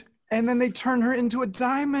 dude. And then they turn her into a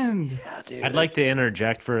diamond. Yeah, dude. I'd like to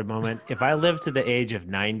interject for a moment. If I live to the age of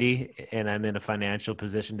 90 and I'm in a financial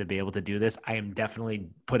position to be able to do this, I am definitely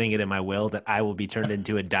putting it in my will that I will be turned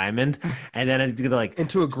into a diamond, and then it's gonna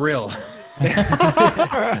into a grill.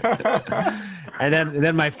 And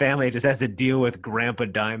then my family just has to deal with Grandpa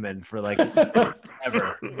Diamond for like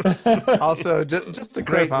ever. Also, just to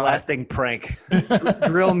Great clarify, lasting prank.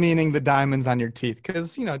 Grill meaning the diamonds on your teeth,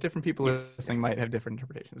 because different people listening might have different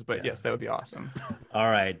interpretations. But yes, that would be awesome. All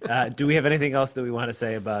right. Do we have anything else that we want to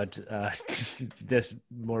say about this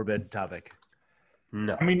morbid topic?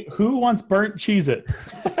 No. I mean, who wants burnt Cheez-Its?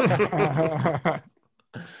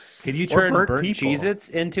 Can you turn burnt Cheez-Its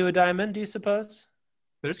into a diamond, do you suppose?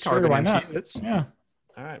 There's carbon in Cheez-Its. Yeah.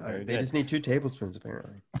 All right. Very they good. just need 2 tablespoons,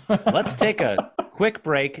 apparently. Let's take a quick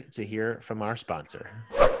break to hear from our sponsor.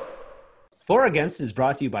 For Against is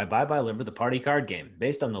brought to you by Bye Bye Liver, the party card game.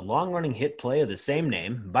 Based on the long-running hit play of the same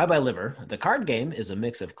name, Bye Bye Liver, the card game is a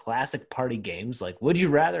mix of classic party games like Would You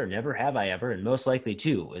Rather, Never Have I Ever, and Most Likely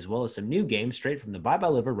To, as well as some new games straight from the Bye Bye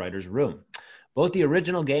Liver writer's room. Both the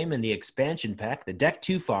original game and the expansion pack, The Deck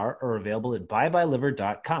Too Far, are available at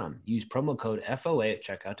buybyliver.com. Use promo code FOA at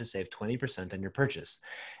checkout to save 20% on your purchase.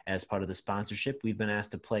 As part of the sponsorship, we've been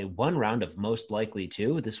asked to play one round of Most Likely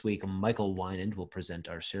To. This week, Michael Wynand will present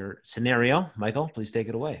our scenario. Michael, please take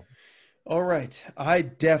it away. All right. I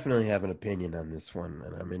definitely have an opinion on this one,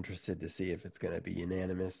 and I'm interested to see if it's going to be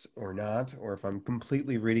unanimous or not, or if I'm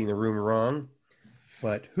completely reading the room wrong.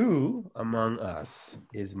 But who among us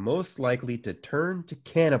is most likely to turn to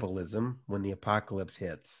cannibalism when the apocalypse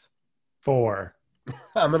hits? 4.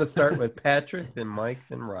 I'm going to start with Patrick, then Mike,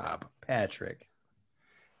 then Rob. Patrick.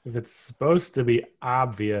 If it's supposed to be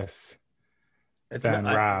obvious, then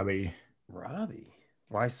not, Robbie. Robbie?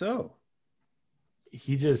 Why so?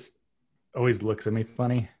 He just always looks at me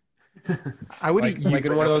funny. I would eat like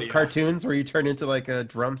in one of those cartoons where you turn into like a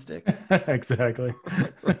drumstick. Exactly.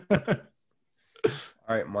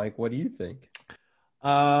 All right, Mike, what do you think?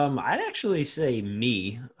 I'd actually say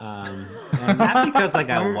me, and not because like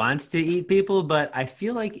I want to eat people, but I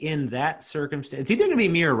feel like in that circumstance, it's either gonna be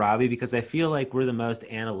me or Robbie, because I feel like we're the most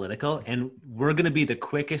analytical and we're gonna be the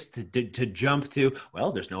quickest to jump to,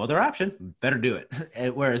 well, there's no other option, better do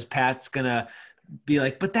it. Whereas Pat's gonna be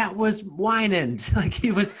like, but that was Wynand. Like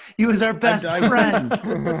he was our best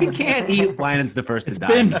friend. We can't eat Wynand's the first to die.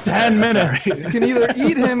 It's been 10 minutes. You can either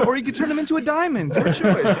eat him or you can turn him into a diamond. Your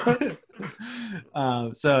choice.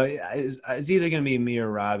 So it's either going to be me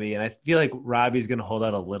or Robbie, and I feel like Robbie's going to hold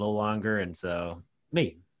out a little longer, and so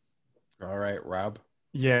me. All right, Rob.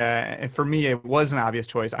 Yeah, for me, it was an obvious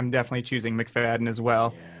choice. I'm definitely choosing McFadden as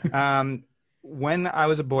well. Yeah. When I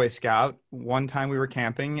was a Boy Scout, one time we were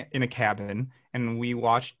camping in a cabin, and we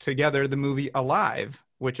watched together the movie Alive,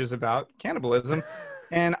 which is about cannibalism.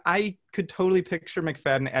 And I could totally picture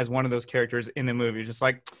McFadden as one of those characters in the movie, just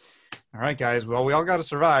like, all right, guys, well, we all got to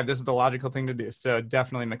survive. This is the logical thing to do. So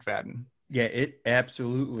definitely McFadden. Yeah, it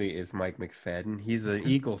absolutely is Mike McFadden. He's an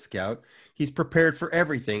Eagle Scout. He's prepared for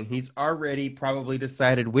everything. He's already probably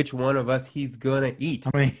decided which one of us he's going to eat.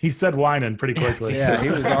 I mean, he said Wynand pretty quickly. Yeah, he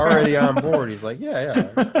was already on board. He's like, yeah.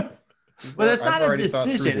 But it's not a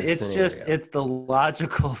decision. It's just, it's the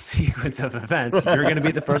logical sequence of events. You're going to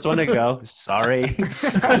be the first one to go. Sorry. So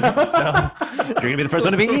you're going to be the first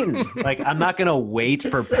one to be eaten. Like, I'm not going to wait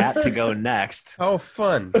for Pat to go next. Oh,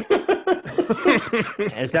 fun.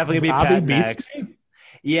 It's definitely going to be Pat next. Me?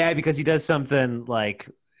 Yeah, because he does something like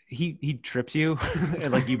he trips you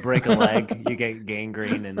and like you break a leg, you get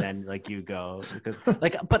gangrene, and then like you go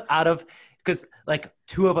because like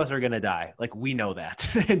two of us are gonna die, like we know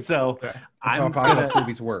that. And so that's how apocalypse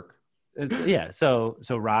movies work. So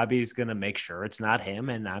Robbie's gonna make sure it's not him,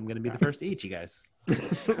 and I'm gonna be the first to eat you guys.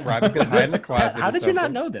 Robbie's gonna hide in the closet. How did you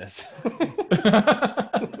not know this?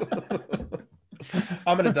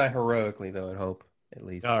 I'm gonna die heroically though, I hope, at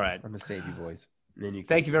least. All right, I'm gonna save you boys.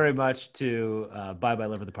 Thank you very much to Bye Bye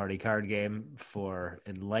Liver, the party card game, for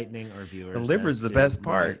enlightening our viewers. The liver's the best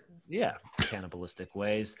part. Yeah, cannibalistic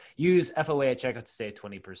ways. Use FOA at checkout to save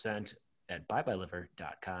 20% at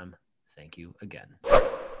byebyeliver.com. Thank you again.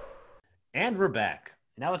 And we're back.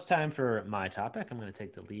 Now it's time for my topic. I'm going to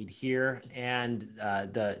take the lead here. And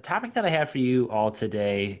the topic that I have for you all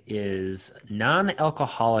today is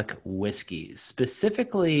non-alcoholic whiskeys,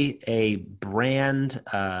 specifically a brand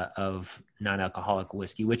of non-alcoholic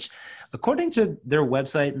whiskey, which according to their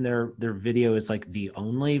website and their video is like the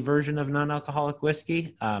only version of non-alcoholic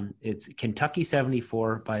whiskey. It's Kentucky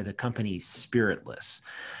 74 by the company Spiritless.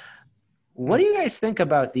 What do you guys think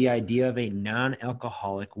about the idea of a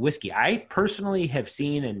non-alcoholic whiskey? I personally have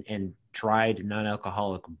seen and tried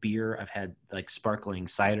non-alcoholic beer. I've had like sparkling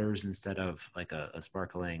ciders instead of like a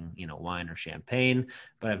sparkling, wine or champagne,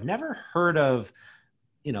 but I've never heard of,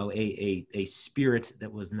 a spirit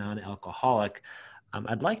that was non-alcoholic.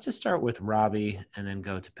 I'd like to start with Robbie and then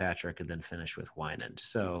go to Patrick and then finish with Wynand.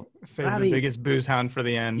 So save Robbie, the biggest booze hound for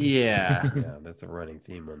the end. Yeah. Yeah, that's a running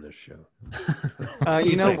theme on this show.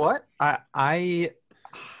 You know what? I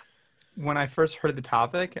when I first heard the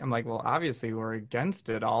topic, I'm like, well, obviously we're against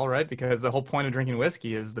it all, right? Because the whole point of drinking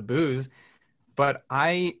whiskey is the booze. But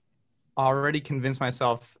I already convinced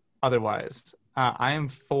myself otherwise. I am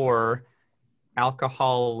for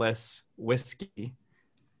alcohol-less whiskey.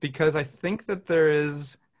 Because I think that there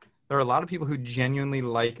are a lot of people who genuinely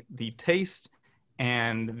like the taste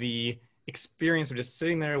and the experience of just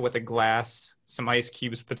sitting there with a glass, some ice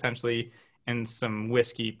cubes potentially, and some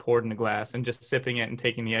whiskey poured in a glass and just sipping it and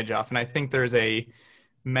taking the edge off. And I think there's a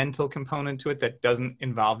mental component to it that doesn't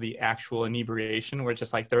involve the actual inebriation, where it's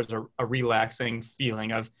just like there's a relaxing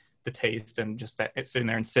feeling of the taste and just that it's sitting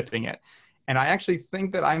there and sipping it. And I actually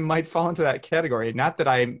think that I might fall into that category. Not that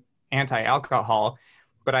I'm anti-alcohol,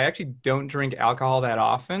 but I actually don't drink alcohol that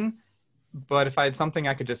often. But if I had something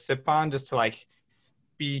I could just sip on just to like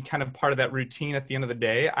be kind of part of that routine at the end of the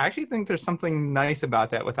day, I actually think there's something nice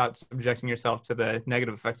about that without subjecting yourself to the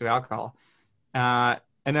negative effects of alcohol. And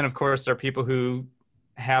then, of course, there are people who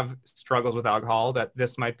have struggles with alcohol that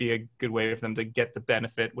this might be a good way for them to get the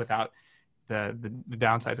benefit without the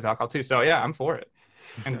downsides of alcohol too. So yeah, I'm for it.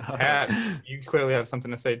 And Pat, you clearly have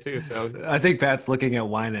something to say too. So I think Pat's looking at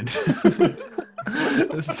Wynand.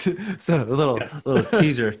 So a little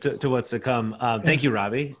teaser to what's to come. Thank you,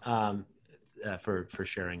 Robbie, for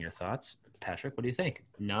sharing your thoughts. Patrick, what do you think?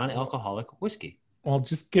 Non-alcoholic whiskey. Well,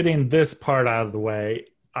 just getting this part out of the way,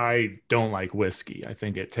 I don't like whiskey. I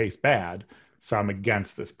think it tastes bad, so I'm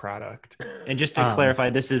against this product. And just to clarify,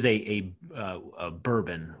 this is a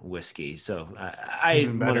bourbon whiskey. So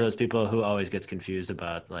I'm one of those people who always gets confused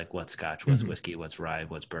about like what's Scotch, what's whiskey, what's rye,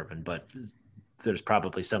 what's bourbon. But there's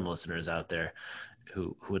probably some listeners out there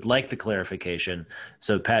who would like the clarification.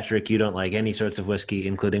 So Patrick, you don't like any sorts of whiskey,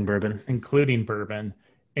 including bourbon? Including bourbon.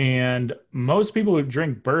 And most people who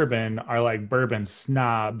drink bourbon are like bourbon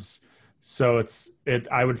snobs. So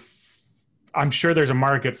I would I'm sure there's a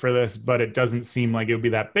market for this, but it doesn't seem like it would be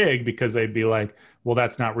that big because they'd be like, well,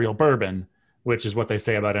 that's not real bourbon, which is what they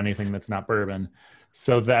say about anything that's not bourbon.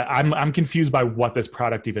 So that I'm confused by what this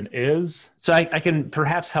product even is. So I can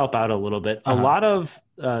perhaps help out a little bit. A lot of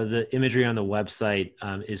the imagery on the website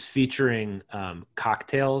is featuring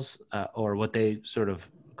cocktails or what they sort of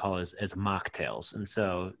call as mocktails. And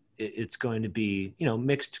so it's going to be,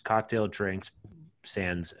 mixed cocktail drinks,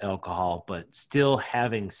 sans alcohol, but still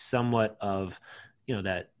having somewhat of,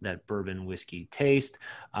 that bourbon whiskey taste.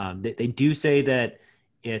 They do say that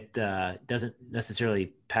it doesn't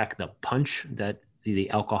necessarily pack the punch that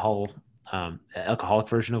the alcoholic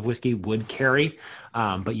version of whiskey would carry,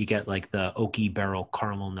 but you get like the oaky barrel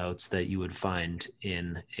caramel notes that you would find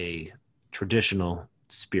in a traditional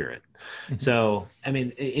spirit. Mm-hmm. So, I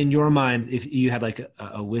mean, in your mind, if you had like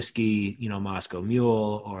a whiskey, Moscow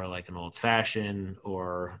Mule or like an old fashioned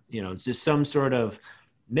or, just some sort of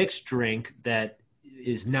mixed drink that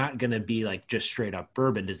is not going to be like just straight up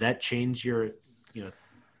bourbon, does that change your,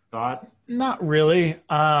 thought? Not really.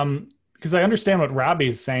 Because I understand what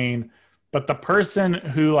Robbie's saying, but the person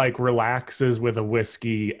who like relaxes with a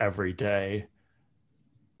whiskey every day,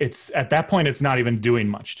 it's at that point, it's not even doing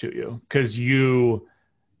much to you because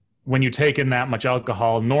when you take in that much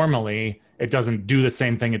alcohol, normally it doesn't do the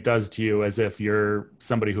same thing it does to you as if you're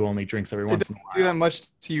somebody who only drinks every once in a while. It doesn't do that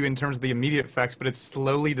much to you in terms of the immediate effects, but it's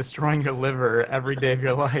slowly destroying your liver every day of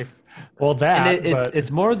your life. Well,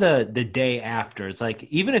 it's more the day after. It's like,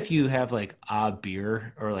 even if you have like a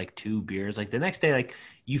beer or like 2 beers, like the next day, like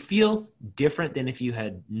you feel different than if you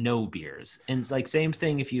had no beers. And it's like, same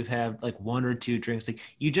thing if you have like 1 or 2 drinks, like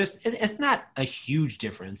it's not a huge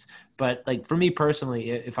difference. But like for me personally,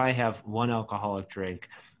 if I have one alcoholic drink,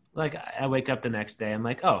 like I wake up the next day, I'm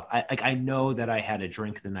like, oh, I know that I had a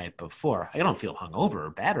drink the night before. I don't feel hungover or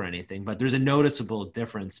bad or anything, but there's a noticeable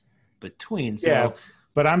difference between. So, yeah.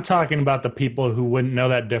 But I'm talking about the people who wouldn't know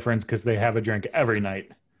that difference because they have a drink every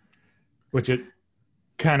night, which it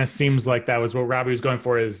kind of seems like that was what Robbie was going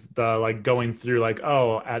for, is the like going through like,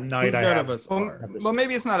 oh, at night I have. Well,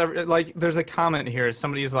 maybe it's not like there's a comment here.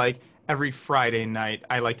 Somebody's like, every Friday night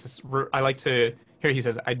I like to. Here he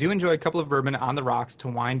says, I do enjoy a couple of bourbon on the rocks to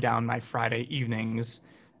wind down my Friday evenings,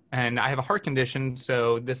 and I have a heart condition,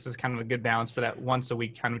 so this is kind of a good balance for that once a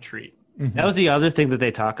week kind of treat. Mm-hmm. That was the other thing that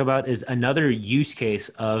they talk about, is another use case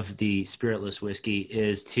of the spiritless whiskey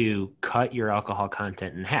is to cut your alcohol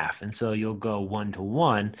content in half. And so you'll go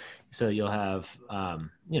 1-to-1. So you'll have,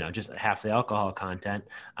 just half the alcohol content.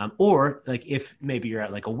 Or like if maybe you're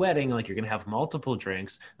at like a wedding, like you're going to have multiple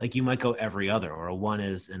drinks, like you might go every other, or one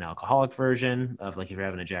is an alcoholic version of like if you're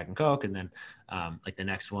having a Jack and Coke, and then like the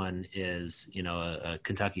next one is, a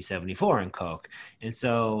Kentucky 74 and Coke. And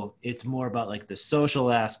so it's more about like the social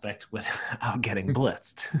aspect without getting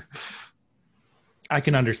blitzed. I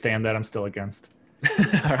can understand that. I'm still against.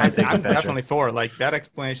 All right, I'm definitely for. Like, that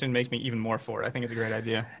explanation makes me even more for it. I think it's a great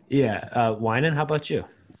idea. Yeah. Winan, how about you?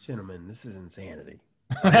 Gentlemen, this is insanity.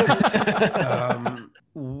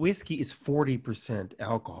 Whiskey is 40%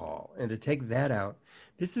 alcohol. And to take that out,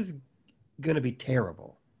 this is going to be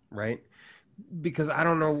terrible, right? Because I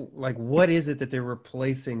don't know, like, what is it that they're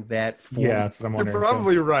replacing that for? Yeah, that's what I'm wondering. You're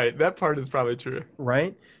probably right. That part is probably true.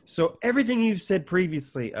 Right? So everything you've said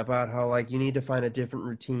previously about how, like, you need to find a different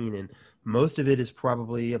routine, and most of it is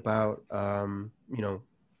probably about,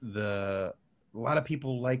 a lot of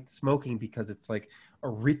people like smoking because it's like a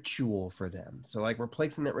ritual for them. So like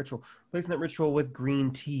replacing that ritual with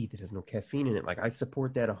green tea that has no caffeine in it. Like I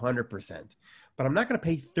support that 100%, but I'm not going to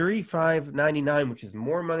pay $35.99, which is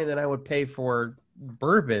more money than I would pay for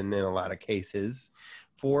bourbon in a lot of cases,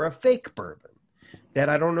 for a fake bourbon that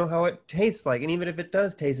I don't know how it tastes like. And even if it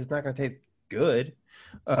does taste, it's not going to taste good.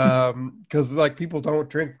 Cause like people don't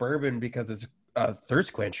drink bourbon because it's a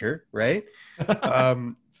thirst quencher, right?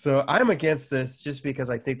 So I'm against this just because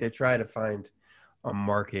I think they try to find a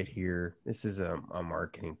market here. This is a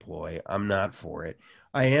marketing ploy. I'm not for it.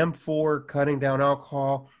 I am for cutting down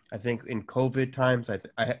alcohol. I think in COVID times,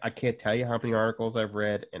 I can't tell you how many articles I've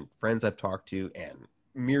read and friends I've talked to and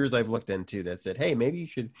mirrors I've looked into that said, hey, maybe you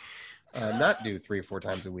should not do 3 or 4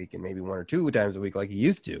 times a week and maybe 1 or 2 times a week like you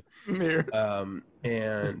used to. Mirrors.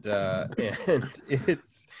 And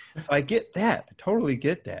it's, so I get that. I totally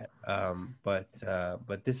get that. But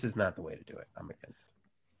this is not the way to do it. I'm against it.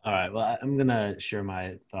 All right. Well, I'm going to share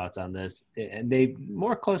my thoughts on this. And they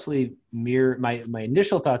more closely mirror my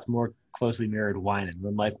initial thoughts more closely mirrored Winan.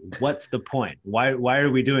 I'm like, what's the point? Why are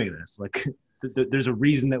we doing this? Like, there's a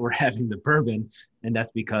reason that we're having the bourbon, and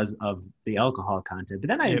that's because of the alcohol content. But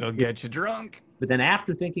then it'll get you drunk. But then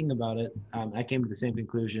after thinking about it, I came to the same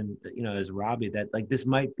conclusion, as Robbie, that like this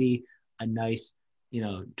might be a nice,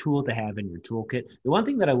 tool to have in your toolkit. The one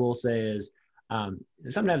thing that I will say is,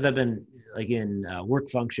 sometimes I've been like in work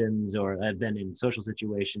functions, or I've been in social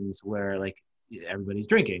situations where like everybody's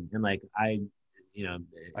drinking, and like I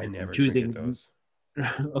never choosing drink at those.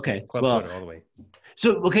 Okay, Club soda all the way.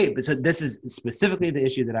 So this is specifically the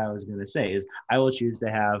issue that I was going to say is I will choose to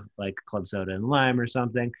have like club soda and lime or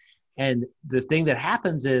something, and the thing that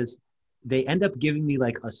happens is they end up giving me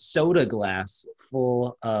like a soda glass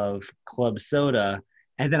full of club soda.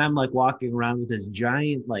 And then I'm like walking around with this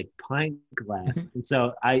giant like pint glass. And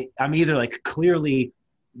so I'm either like clearly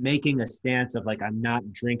making a stance of like, I'm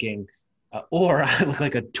not drinking, or I look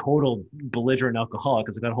like a total belligerent alcoholic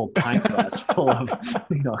because I've got a whole pint glass full of,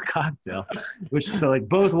 a cocktail, which so like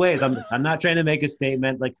both ways, I'm not trying to make a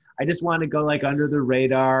statement. Like, I just want to go like under the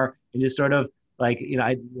radar and just sort of like,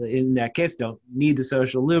 I, in that case, don't need the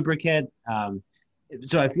social lubricant.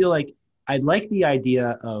 So I feel like I'd like the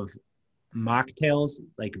idea of mocktails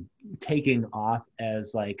like taking off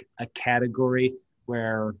as like a category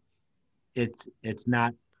where it's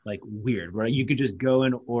not like weird, where you could just go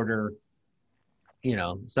and order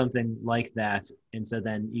something like that, and so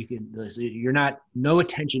then no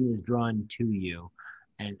attention is drawn to you,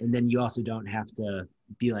 and then you also don't have to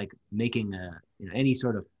be like making any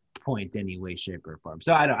sort of point any way, shape, or form.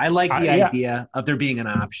 So I like the idea of there being an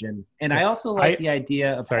option, and I also like the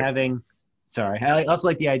idea of having I also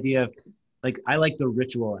like the idea of like, I like the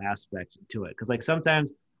ritual aspect to it. Because like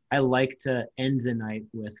sometimes I like to end the night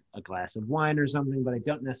with a glass of wine or something, but I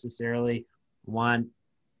don't necessarily want,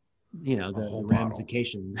 the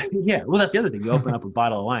ramifications. Yeah. Well, that's the other thing. You open up a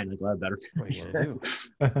bottle of wine, like, well, better finish this.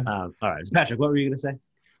 All right. Patrick, what were you going to say?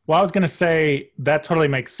 Well, I was going to say that totally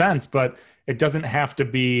makes sense, but it doesn't have to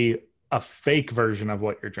be a fake version of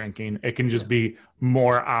what you're drinking. It can just be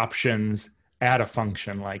more options at a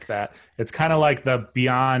function like that. It's kind of like the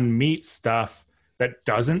Beyond Meat stuff that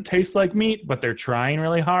doesn't taste like meat, but they're trying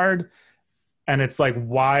really hard. And it's like,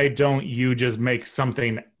 why don't you just make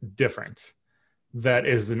something different that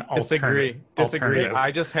is an alternative? Disagree.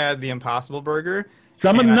 I just had the Impossible Burger.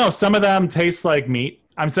 Some of them taste like meat.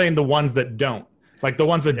 I'm saying the ones that don't. Like the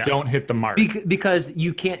ones that don't hit the mark. Because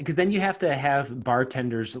you can't, because then you have to have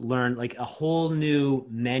bartenders learn like a whole new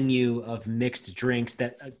menu of mixed drinks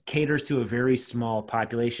that caters to a very small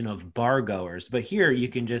population of bar goers. But here you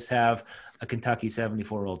can just have a Kentucky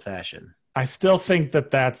 74 old fashioned. I still think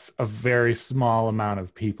that that's a very small amount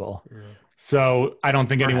of people. Yeah. So I don't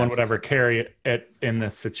think anyone would ever carry it in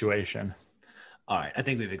this situation. All right, I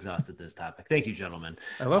think we've exhausted this topic. Thank you, gentlemen.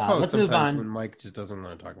 I love how sometimes when Mike just doesn't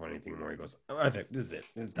want to talk about anything more, he goes, I think this is it.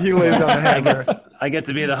 He lays down the hammer. I get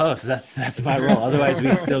to be the host. That's my role. Otherwise,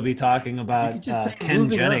 we'd still be talking about Ken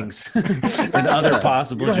Jennings and other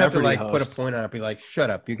possible Jeopardy Jeopardy have to hosts. Put a point on it, be like, shut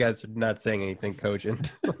up. You guys are not saying anything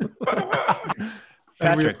cogent.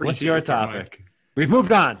 Patrick, what's your topic? We've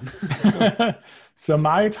moved on. So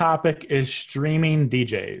my topic is streaming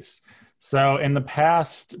DJs. So in the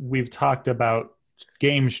past, we've talked about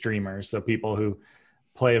game streamers, so people who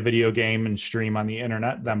play a video game and stream on the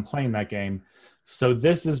internet, them playing that game. So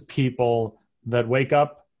this is people that wake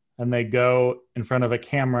up and they go in front of a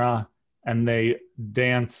camera and they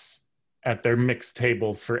dance at their mix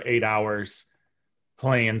tables for 8 hours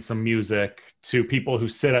playing some music to people who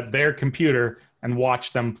sit at their computer and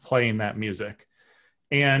watch them playing that music.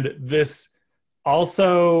 And this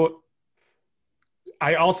also,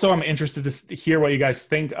 I also am interested to hear what you guys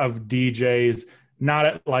think of DJs, not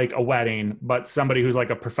at like a wedding, but somebody who's like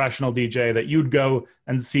a professional DJ that you'd go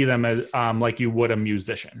and see them as like you would a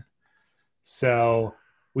musician. So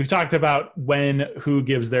we've talked about who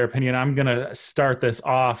gives their opinion. I'm going to start this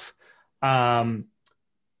off. It's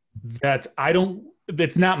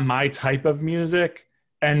not my type of music.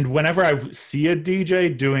 And whenever I see a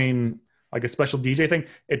DJ doing like a special DJ thing,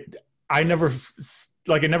 it never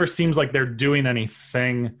seems like they're doing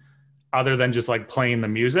anything other than just like playing the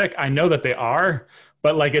music. I know that they are,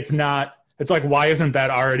 but like, it's like, why isn't that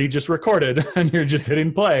already just recorded and you're just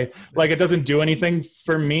hitting play? Like, it doesn't do anything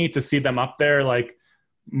for me to see them up there, like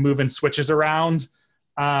moving switches around.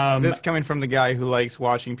 This coming from the guy who likes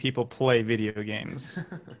watching people play video games.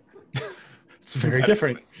 It's very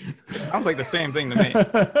different. It sounds like the same thing to me.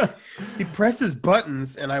 He presses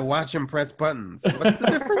buttons and I watch him press buttons. What's the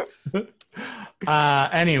difference?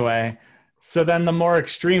 Anyway, so then the more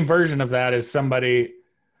extreme version of that is somebody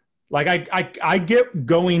like I get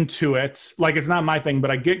going to it. Like, it's not my thing,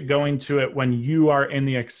 but I get going to it when you are in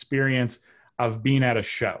the experience of being at a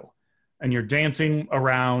show and you're dancing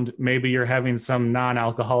around. Maybe you're having some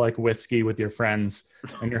non-alcoholic whiskey with your friends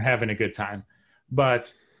and you're having a good time,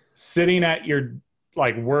 but sitting at your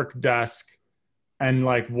like work desk and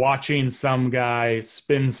like watching some guy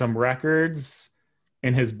spin some records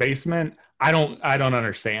in his basement, I don't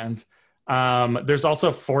understand. There's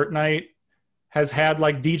also Fortnite has had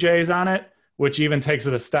like DJs on it, which even takes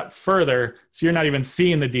it a step further. So you're not even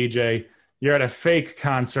seeing the DJ. You're at a fake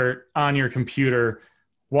concert on your computer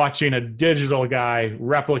watching a digital guy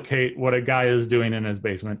replicate what a guy is doing in his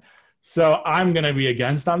basement. So I'm going to be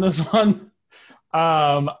against on this one.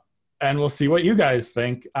 And we'll see what you guys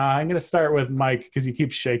think. I'm going to start with Mike because he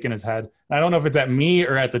keeps shaking his head. I don't know if it's at me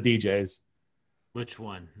or at the DJs. Which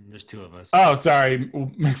one? There's two of us. Oh, sorry,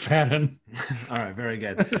 McFadden. All right, very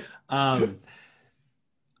good.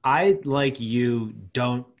 I, like you,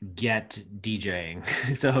 don't get DJing.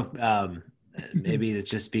 So maybe it's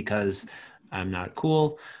just because I'm not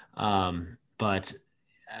cool. But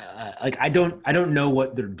like I don't know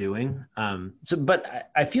what they're doing. But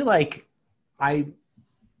I feel like I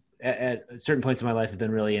at certain points in my life have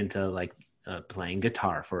been really into like playing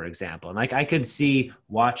guitar, for example. And like I could see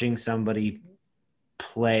watching somebody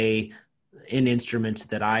play an instrument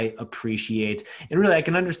that I appreciate. And really I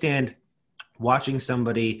can understand watching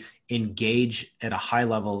somebody engage at a high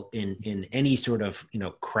level in any sort of,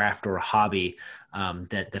 craft or hobby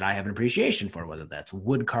that I have an appreciation for, whether that's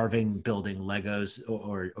wood carving, building Legos,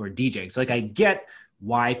 or DJing. So like I get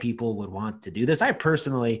why people would want to do this. I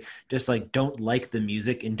personally just like don't like the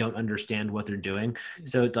music and don't understand what they're doing.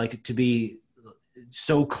 So like to be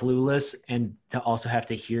so clueless and to also have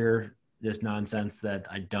to hear this nonsense that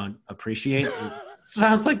I don't appreciate, it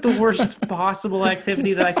sounds like the worst possible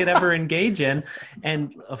activity that I could ever engage in,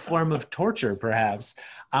 and a form of torture, perhaps.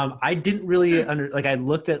 I didn't really I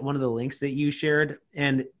looked at one of the links that you shared,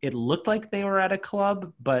 and it looked like they were at a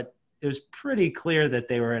club, but it was pretty clear that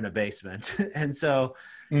they were in a basement. And so,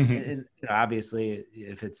 and, obviously,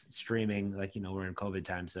 if it's streaming, we're in COVID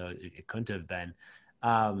time, so it couldn't have been.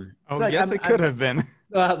 It could have been.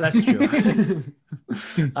 Well, that's true.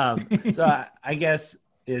 So I guess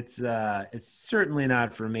it's certainly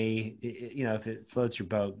not for me. If it floats your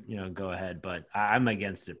boat, go ahead. But I'm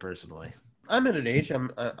against it personally. I'm at an age.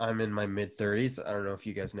 I'm in my mid-30s. I don't know if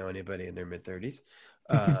you guys know anybody in their mid-30s,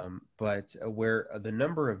 but where the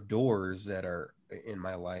number of doors that are in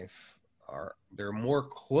my life they're more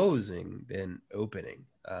closing than opening.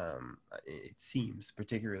 It seems,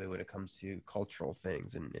 particularly when it comes to cultural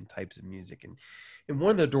things and types of music. And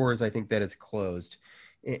one of the doors I think that is closed,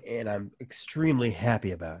 and I'm extremely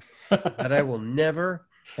happy about, that I will never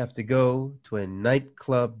have to go to a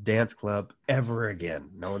nightclub, dance club ever again.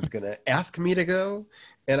 No one's going to ask me to go,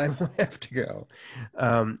 and I won't have to go.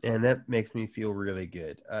 And that makes me feel really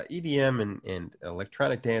good. EDM and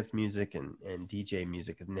electronic dance music and DJ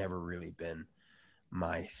music has never really been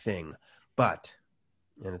my thing. But,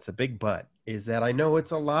 and it's a big but, is that I know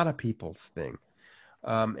it's a lot of people's thing.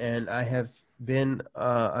 And I have been,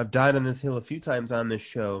 I've died on this hill a few times on this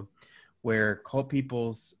show where cult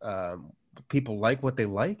people's, people like what they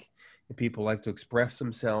like, and people like to express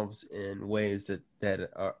themselves in ways that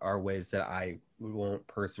are ways that I won't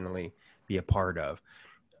personally be a part of.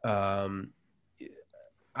 I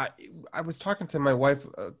was talking to my wife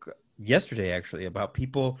yesterday actually about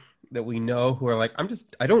people that we know who are like,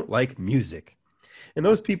 I don't like music. And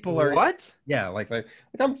those people are what? Yeah, like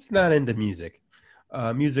I'm just not into music.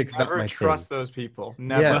 Music's Never not my trust thing. those people.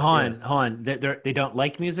 Never. Yeah, hold on. They don't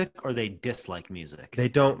like music, or they dislike music. They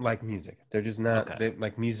don't like music. They're just not. Okay. They,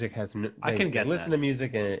 like music has. I can get listen that. to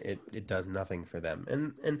music and it does nothing for them,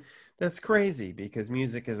 and that's crazy because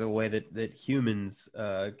music is a way that humans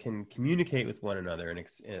can communicate with one another, and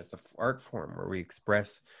it's an art form where we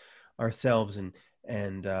express ourselves and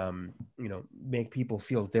make people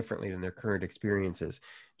feel differently than their current experiences.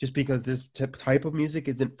 Just because this type of music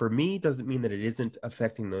isn't for me doesn't mean that it isn't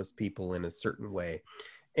affecting those people in a certain way.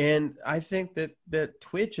 And I think that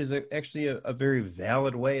Twitch is actually a very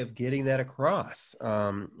valid way of getting that across.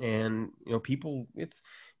 And people, it's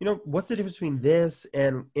what's the difference between this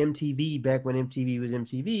and MTV back when MTV was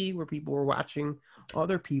MTV, where people were watching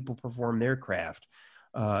other people perform their craft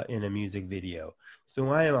in a music video. So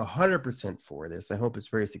I am 100% for this. I hope it's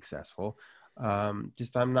very successful. I'm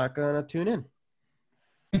not gonna tune in.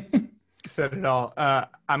 Said it all. I'm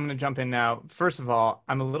gonna jump in now. First of all,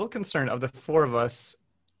 I'm a little concerned. Of the four of us,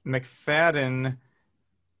 McFadden,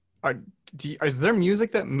 is there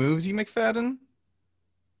music that moves you, McFadden?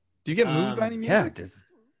 Do you get moved by any music? Yeah,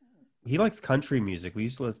 he likes country music. We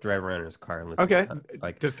used to drive around in his car and listen. Okay,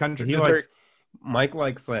 to, does country? Mike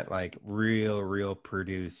likes that real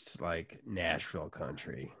produced Nashville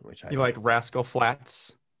country, which you like Rascal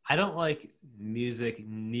Flatts. I don't like music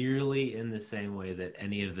nearly in the same way that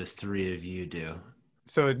any of the three of you do.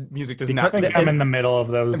 so music does I not. think I'm in the middle of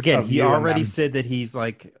those. Again, he already said that he's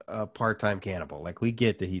like a part-time cannibal. Like we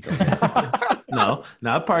get that he's No,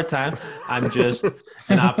 not part-time. I'm just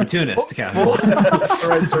an opportunist cannibal. The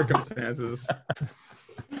right circumstances.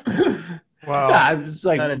 Wow. Yeah, I'm just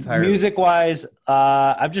like music-wise.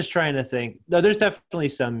 I'm just trying to think. No, there's definitely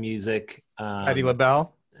some music. Patti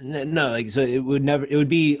LaBelle. No, like so it would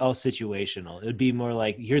be all situational. It would be more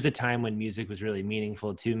like, here's a time when music was really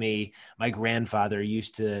meaningful to me. My grandfather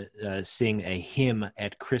used to sing a hymn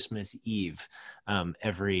at Christmas Eve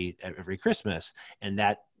every Christmas, and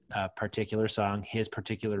that particular song, his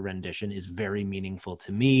particular rendition, is very meaningful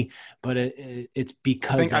to me. But it's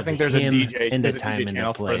because I think there's a DJ in the time and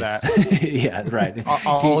the place. For that. Yeah, right.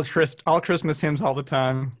 all Christmas hymns all the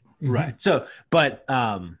time. Right. So, but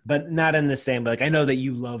not in the same. Like I know that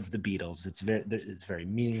you love the Beatles. It's very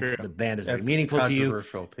meaningful. Sure. The band is very meaningful to you.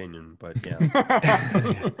 Controversial opinion, but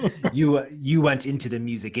yeah. You went into the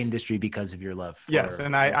music industry because of your love. Yes,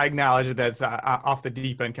 and I acknowledge that that's off the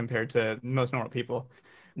deep end compared to most normal people.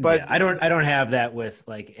 But yeah, I don't have that with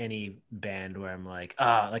like any band where I'm like,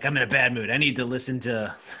 like I'm in a bad mood. I need to listen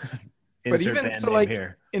to. But even so, like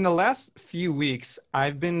here. In the last few weeks,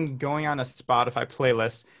 I've been going on a Spotify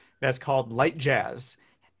playlist that's called Light Jazz.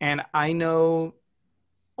 And I know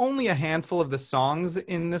only a handful of the songs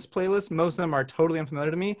in this playlist. Most of them are totally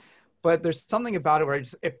unfamiliar to me, but there's something about it where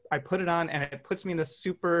I put it on and it puts me in this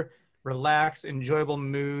super relaxed, enjoyable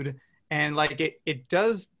mood. And like it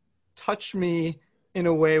does touch me in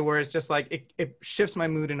a way where it's just like it shifts my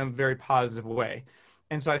mood in a very positive way.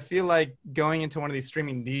 And so I feel like going into one of these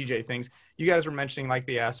streaming DJ things, you guys were mentioning like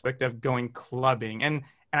the aspect of going clubbing. And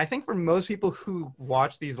I think for most people who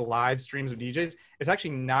watch these live streams of DJs, it's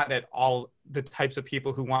actually not at all the types of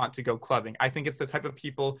people who want to go clubbing. I think it's the type of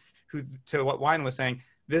people who, to what Wine was saying,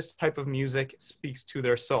 this type of music speaks to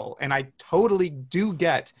their soul. And I totally do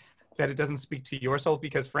get that it doesn't speak to your soul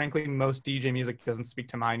because frankly, most DJ music doesn't speak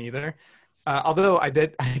to mine either. Although I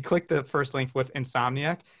clicked the first link with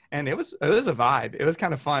Insomniac and it was a vibe. It was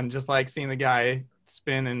kind of fun. Just like seeing the guy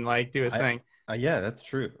spin and like do his thing. Yeah, that's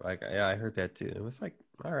true. Like, yeah, I heard that too. It was like,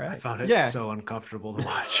 all right. I found it so uncomfortable to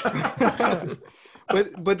watch.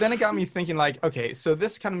 but then it got me thinking like, okay, so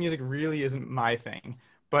this kind of music really isn't my thing.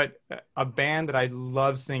 But a band that I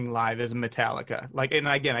love seeing live is Metallica. Like, and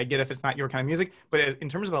again, I get if it's not your kind of music, but in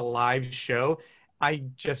terms of a live show, I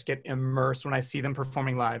just get immersed when I see them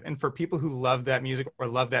performing live. And for people who love that music or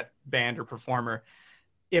love that band or performer,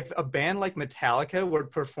 if a band like Metallica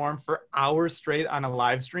would perform for hours straight on a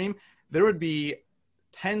live stream, there would be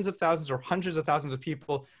tens of thousands or hundreds of thousands of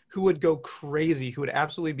people who would go crazy, who would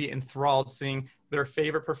absolutely be enthralled seeing their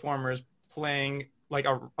favorite performers playing like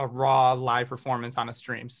a raw live performance on a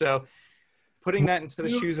stream. So putting that into the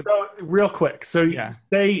shoes of... So real quick. So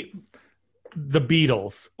say the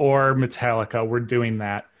Beatles or Metallica were doing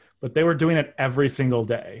that, but they were doing it every single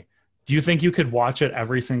day. Do you think you could watch it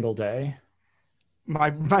every single day? My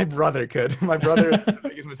brother could. My brother is the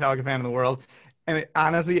biggest Metallica fan in the world. And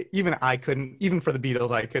honestly, even I couldn't, even for the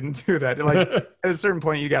Beatles, I couldn't do that. Like at a certain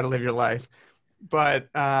point, you got to live your life. But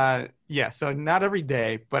so not every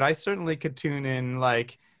day, but I certainly could tune in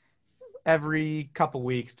like every couple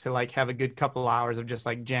weeks to like have a good couple hours of just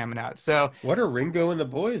like jamming out. So what are Ringo and the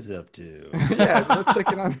boys up to? Yeah, let's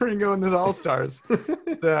check in on Ringo and the All-Stars.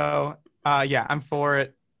 So I'm for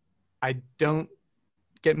it. I don't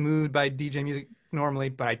get moved by DJ music normally,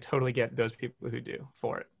 but I totally get those people who do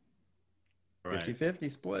for it.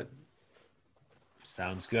 50-50 split.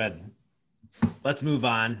 Sounds good. Let's move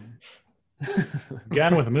on.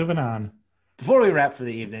 Again with moving on. Before we wrap for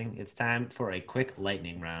the evening, it's time for a quick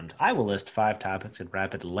lightning round. I will list 5 topics in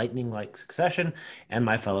rapid lightning-like succession, and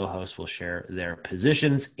my fellow hosts will share their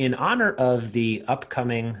positions. In honor of the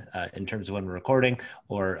upcoming, in terms of when we're recording,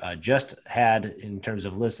 or just had in terms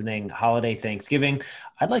of listening, holiday Thanksgiving,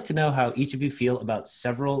 I'd like to know how each of you feel about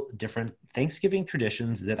several different Thanksgiving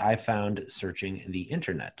traditions that I found searching the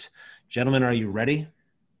internet. Gentlemen, are you ready?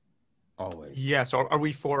 Always. Yes. Are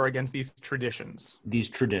we for or against these traditions? These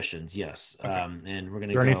traditions, yes. Okay. And we're going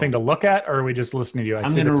to. Is there anything to look at, or are we just listening to you?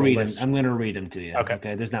 I'm going to read them. I'm going to read them to you.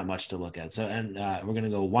 Okay. There's not much to look at. So, and we're going to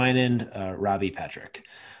go Wynand, Robbie, Patrick.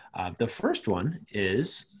 The first one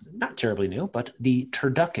is not terribly new, but the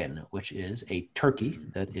turducken, which is a turkey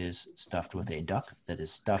that is stuffed with a duck that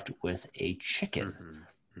is stuffed with a chicken.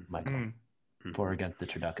 Mm-hmm. Michael, for or against the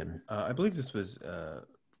turducken? I believe this was a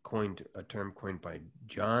term coined by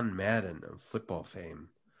John Madden of football fame,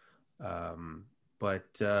 but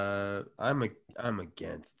I'm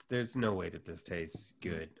against. There's no way that this tastes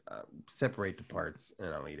good. Separate the parts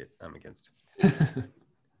and I'll eat it. I'm against.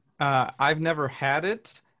 I've never had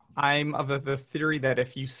it, I'm of the theory that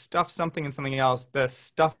if you stuff something in something else, the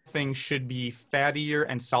stuffing should be fattier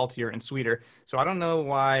and saltier and sweeter. So I don't know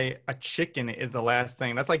why a chicken is the last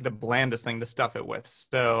thing. That's like the blandest thing to stuff it with.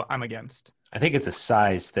 So I'm against. I think it's a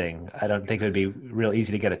size thing. I don't think it would be real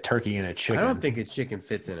easy to get a turkey and a chicken. I don't think a chicken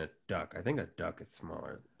fits in a duck. I think a duck is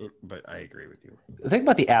smaller, but I agree with you. Think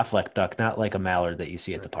about the Affleck duck, not like a mallard that you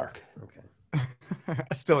see at the park. Okay.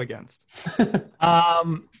 Still against.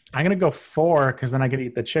 I'm gonna go 4 because then I can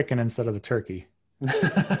eat the chicken instead of the turkey.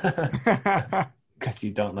 Because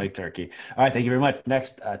you don't like turkey. All right, thank you very much.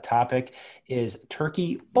 Next topic is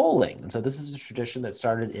turkey bowling. And so this is a tradition that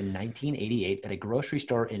started in 1988 at a grocery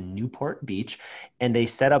store in Newport Beach. And they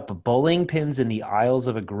set up bowling pins in the aisles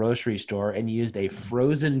of a grocery store and used a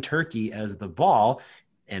frozen turkey as the ball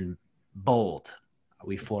and bowled. Are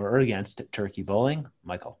we for or against turkey bowling?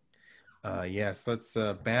 Michael? Yes, let's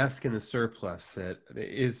bask in the surplus that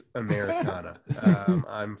is Americana.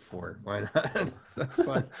 I'm for it. Why not? That's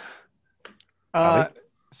fun.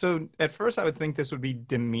 So at first I would think this would be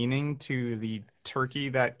demeaning to the turkey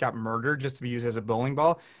that got murdered just to be used as a bowling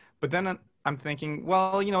ball. But then I'm thinking,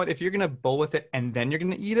 well, you know what? If you're going to bowl with it and then you're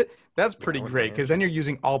going to eat it, that's pretty great because then you're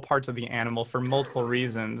using all parts of the animal for multiple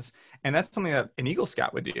reasons. And that's something that an Eagle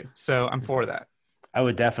Scout would do. So I'm for that. I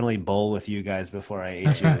would definitely bowl with you guys before I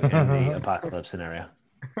ate you in the apocalypse scenario.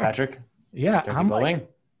 Patrick? Yeah, turkey I'm bowling?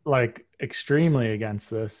 like extremely against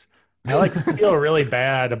this. I feel really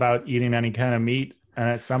bad about eating any kind of meat. And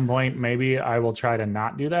at some point, maybe I will try to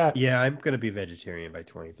not do that. Yeah, I'm going to be vegetarian by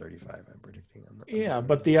 2035. I'm predicting.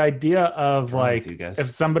 But the idea of like, if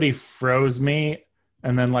somebody froze me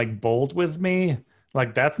and then like bowled with me,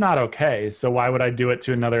 like that's not okay. So why would I do it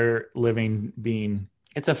to another living being?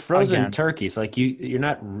 It's a frozen turkey. So like you're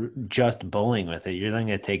not just bowling with it. You're then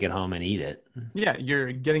going to take it home and eat it. Yeah,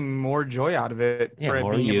 you're getting more joy out of it Yeah, for it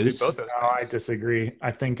more being able to use. do both those No, I things. disagree.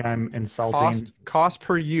 I think I'm insulting. Cost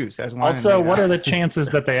per use as one. Also, what are the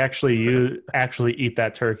chances that they actually eat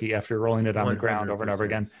that turkey after rolling it on the ground over and over 100%.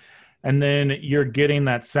 again? And then you're getting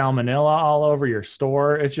that salmonella all over your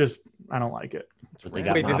store. It's just, I don't like it. That's what they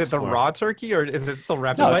got Wait, is mops it the for. raw turkey or is it still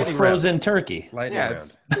wrapped No, in it's a lightning frozen turkey. Lightning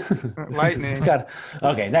Yes. round. lightning? It's got,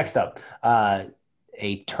 okay, next up.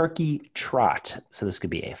 A turkey trot. So this could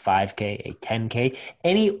be a 5K, a 10K,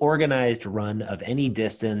 any organized run of any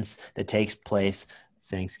distance that takes place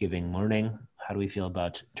Thanksgiving morning. How do we feel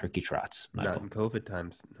about turkey trots, Michael? Not in COVID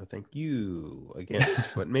times. No, thank you. Against,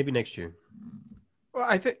 but maybe next year. Well,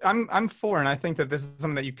 I think I'm for, and I think that this is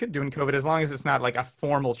something that you could do in COVID as long as it's not like a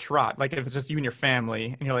formal trot. Like if it's just you and your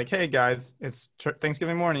family, and you're like, "Hey guys, it's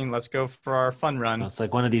Thanksgiving morning. Let's go for our fun run." It's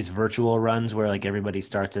like one of these virtual runs where like everybody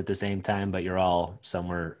starts at the same time, but you're all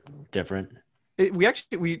somewhere different. We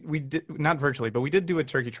actually did not virtually, but we did do a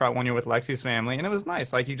turkey trot one year with Lexi's family, and it was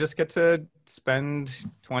nice. Like you just get to spend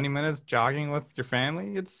 20 minutes jogging with your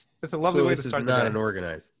family. It's a lovely way to start the Not day. an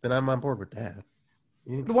organized. Then I'm on board with that.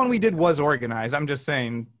 The one we did was organized. I'm just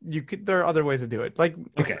saying there are other ways to do it. Like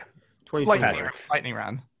Okay. lightning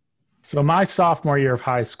round. So my sophomore year of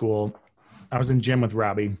high school, I was in gym with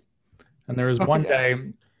Robbie. And there was one day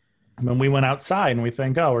when we went outside and we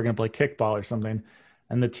think, oh, we're going to play kickball or something.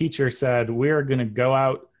 And the teacher said, we're going to go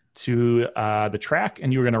out to the track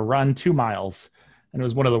and you're going to run 2 miles. And it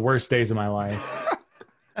was one of the worst days of my life.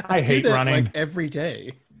 I hate running. Like every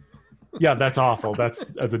day. Yeah, that's awful. That's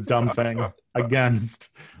a dumb thing against.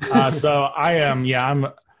 So I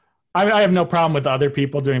have no problem with other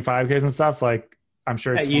people doing 5Ks and stuff. Like I'm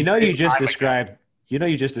sure it's You just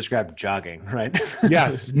described jogging, right?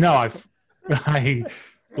 Yes. No, I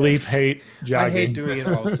bleep hate jogging. I hate doing it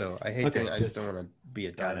also. I hate Okay, doing it. I just don't want to be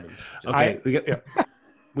a diamond. Okay,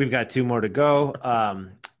 we've got 2 more to go.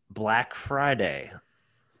 Black Friday,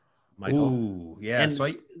 Michael. Ooh, yeah. And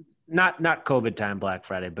So not COVID time Black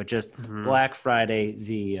Friday, but just Black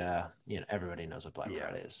Friday. Everybody knows what Black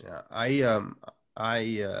Friday is. Yeah, I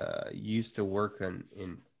used to work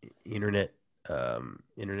in internet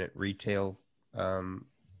retail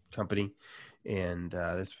company, and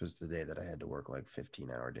this was the day that I had to work like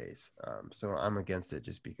 15-hour days. So I'm against it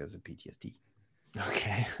just because of PTSD.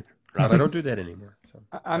 Okay. But I don't do that anymore. So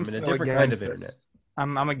I'm in a so different kind of against internet. this.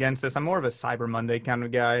 I'm against this. I'm more of a Cyber Monday kind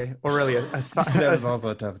of guy, or really That was also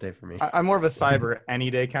a tough day for me. I'm more of a cyber any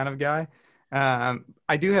day kind of guy.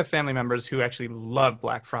 I do have family members who actually love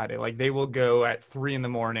Black Friday. Like they will go at 3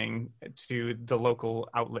 a.m. to the local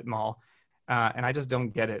outlet mall. And I just don't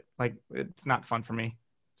get it. Like it's not fun for me.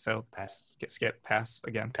 So pass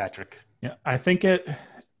again. Patrick. Yeah, I think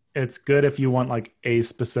it's good if you want like a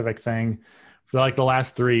specific thing. For like the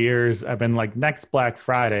last 3 years, I've been like, next Black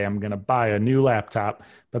Friday, I'm going to buy a new laptop,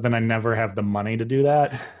 but then I never have the money to do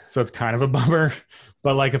that. So it's kind of a bummer.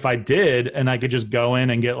 But like if I did and I could just go in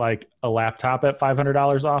and get like a laptop at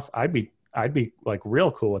 $500 off, I'd be like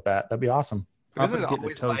real cool with that. That'd be awesome. Papa's getting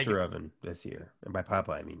a toaster oven this year. And by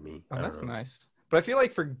Papa, I mean me. Oh, that's nice. But I feel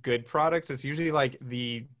like for good products, it's usually like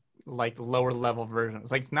the lower level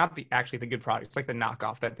versions. Like it's not actually the good product. It's like the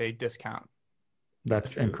knockoff that they discount.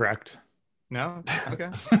 That's incorrect. No? Okay.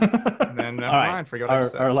 Then never mind. Forget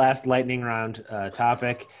our last lightning round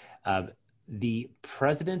topic. The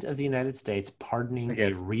president of the United States pardoning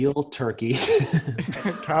a real turkey.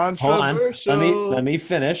 Controversial. Hold on. Let me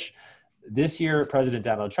finish. This year, President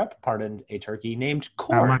Donald Trump pardoned a turkey named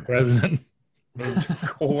Corn. My president. Named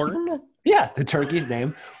Corn? Yeah, the turkey's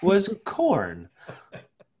name was Corn.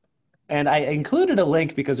 And I included a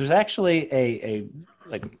link because there's actually a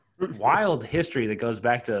wild history that goes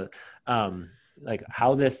back to like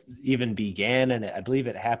how this even began, and I believe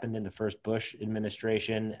it happened in the first Bush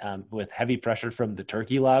administration with heavy pressure from the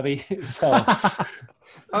turkey lobby. So,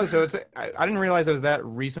 so it's I didn't realize it was that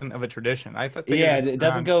recent of a tradition. I thought, it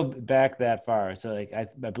doesn't go back that far. So, like I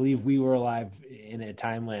believe we were alive in a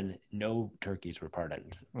time when no turkeys were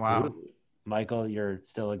pardoned. Wow, Ooh. Michael, you're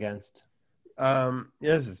still against?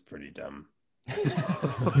 This is pretty dumb.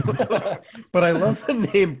 But I love the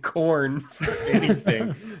name Corn for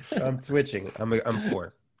anything. I'm switching. I'm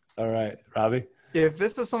for. All right, Robbie. If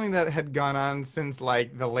this is something that had gone on since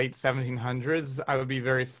like the late 1700s, I would be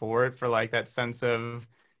very for it, for like that sense of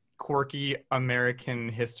quirky American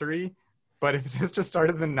history. But if this just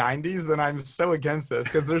started in the 90s, then I'm so against this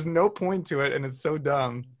because there's no point to it and it's so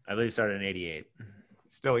dumb. I believe it started in 88.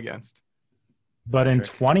 Still against. But in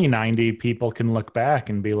 2090, people can look back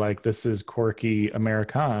and be like, this is quirky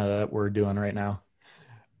Americana that we're doing right now.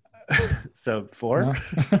 So 4?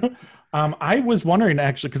 I was wondering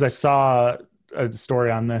actually, because I saw a story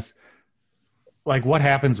on this, like what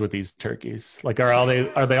happens with these turkeys? Like, are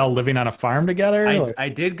they all living on a farm together? I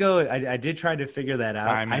did try to figure that out.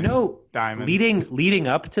 Diamonds, I know diamonds. leading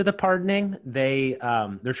up to the pardoning,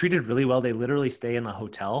 they're treated really well. They literally stay in the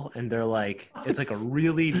hotel and they're like, it's like a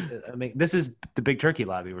really, this is the big turkey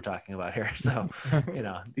lobby we're talking about here. So,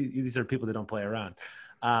 these are people that don't play around.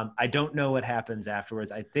 I don't know what happens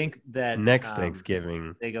afterwards. I think that next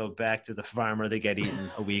Thanksgiving they go back to the farm or they get eaten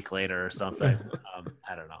a week later or something.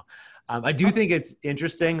 I don't know. I do think it's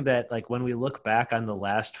interesting that like when we look back on the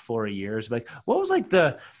last 4 years, like what was like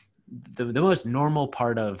the most normal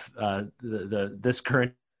part of this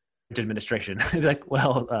current administration? Like,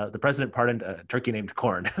 well, the president pardoned a turkey named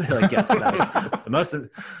Corn. Like, yes, that was the most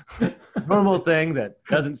normal thing that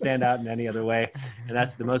doesn't stand out in any other way, and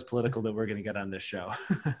that's the most political that we're going to get on this show.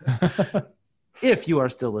 If you are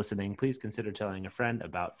still listening, please consider telling a friend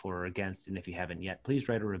about For or Against. And if you haven't yet, please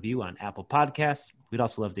write a review on Apple Podcasts. We'd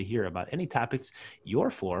also love to hear about any topics you're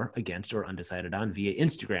for, against, or undecided on via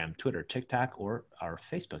Instagram, Twitter, TikTok, or our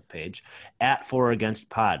Facebook page at For or Against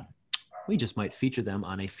Pod. We just might feature them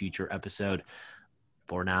on a future episode.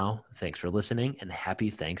 For now, thanks for listening and happy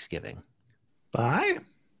Thanksgiving. Bye.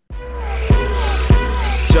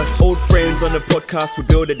 Just old friends on the podcast, we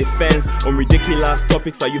build a defense on ridiculous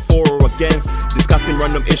topics. Are you for or against? Discussing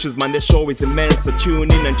random issues, man, the show is immense. So tune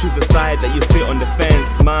in and choose a side that you sit on the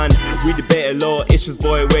fence. Man, we debate a lot of issues,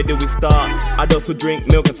 boy, where do we start? Adults who drink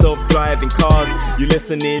milk and self-driving cars. You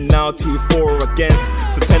listening now to For or Against,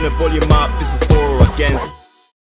 so turn the volume up, this is For or Against.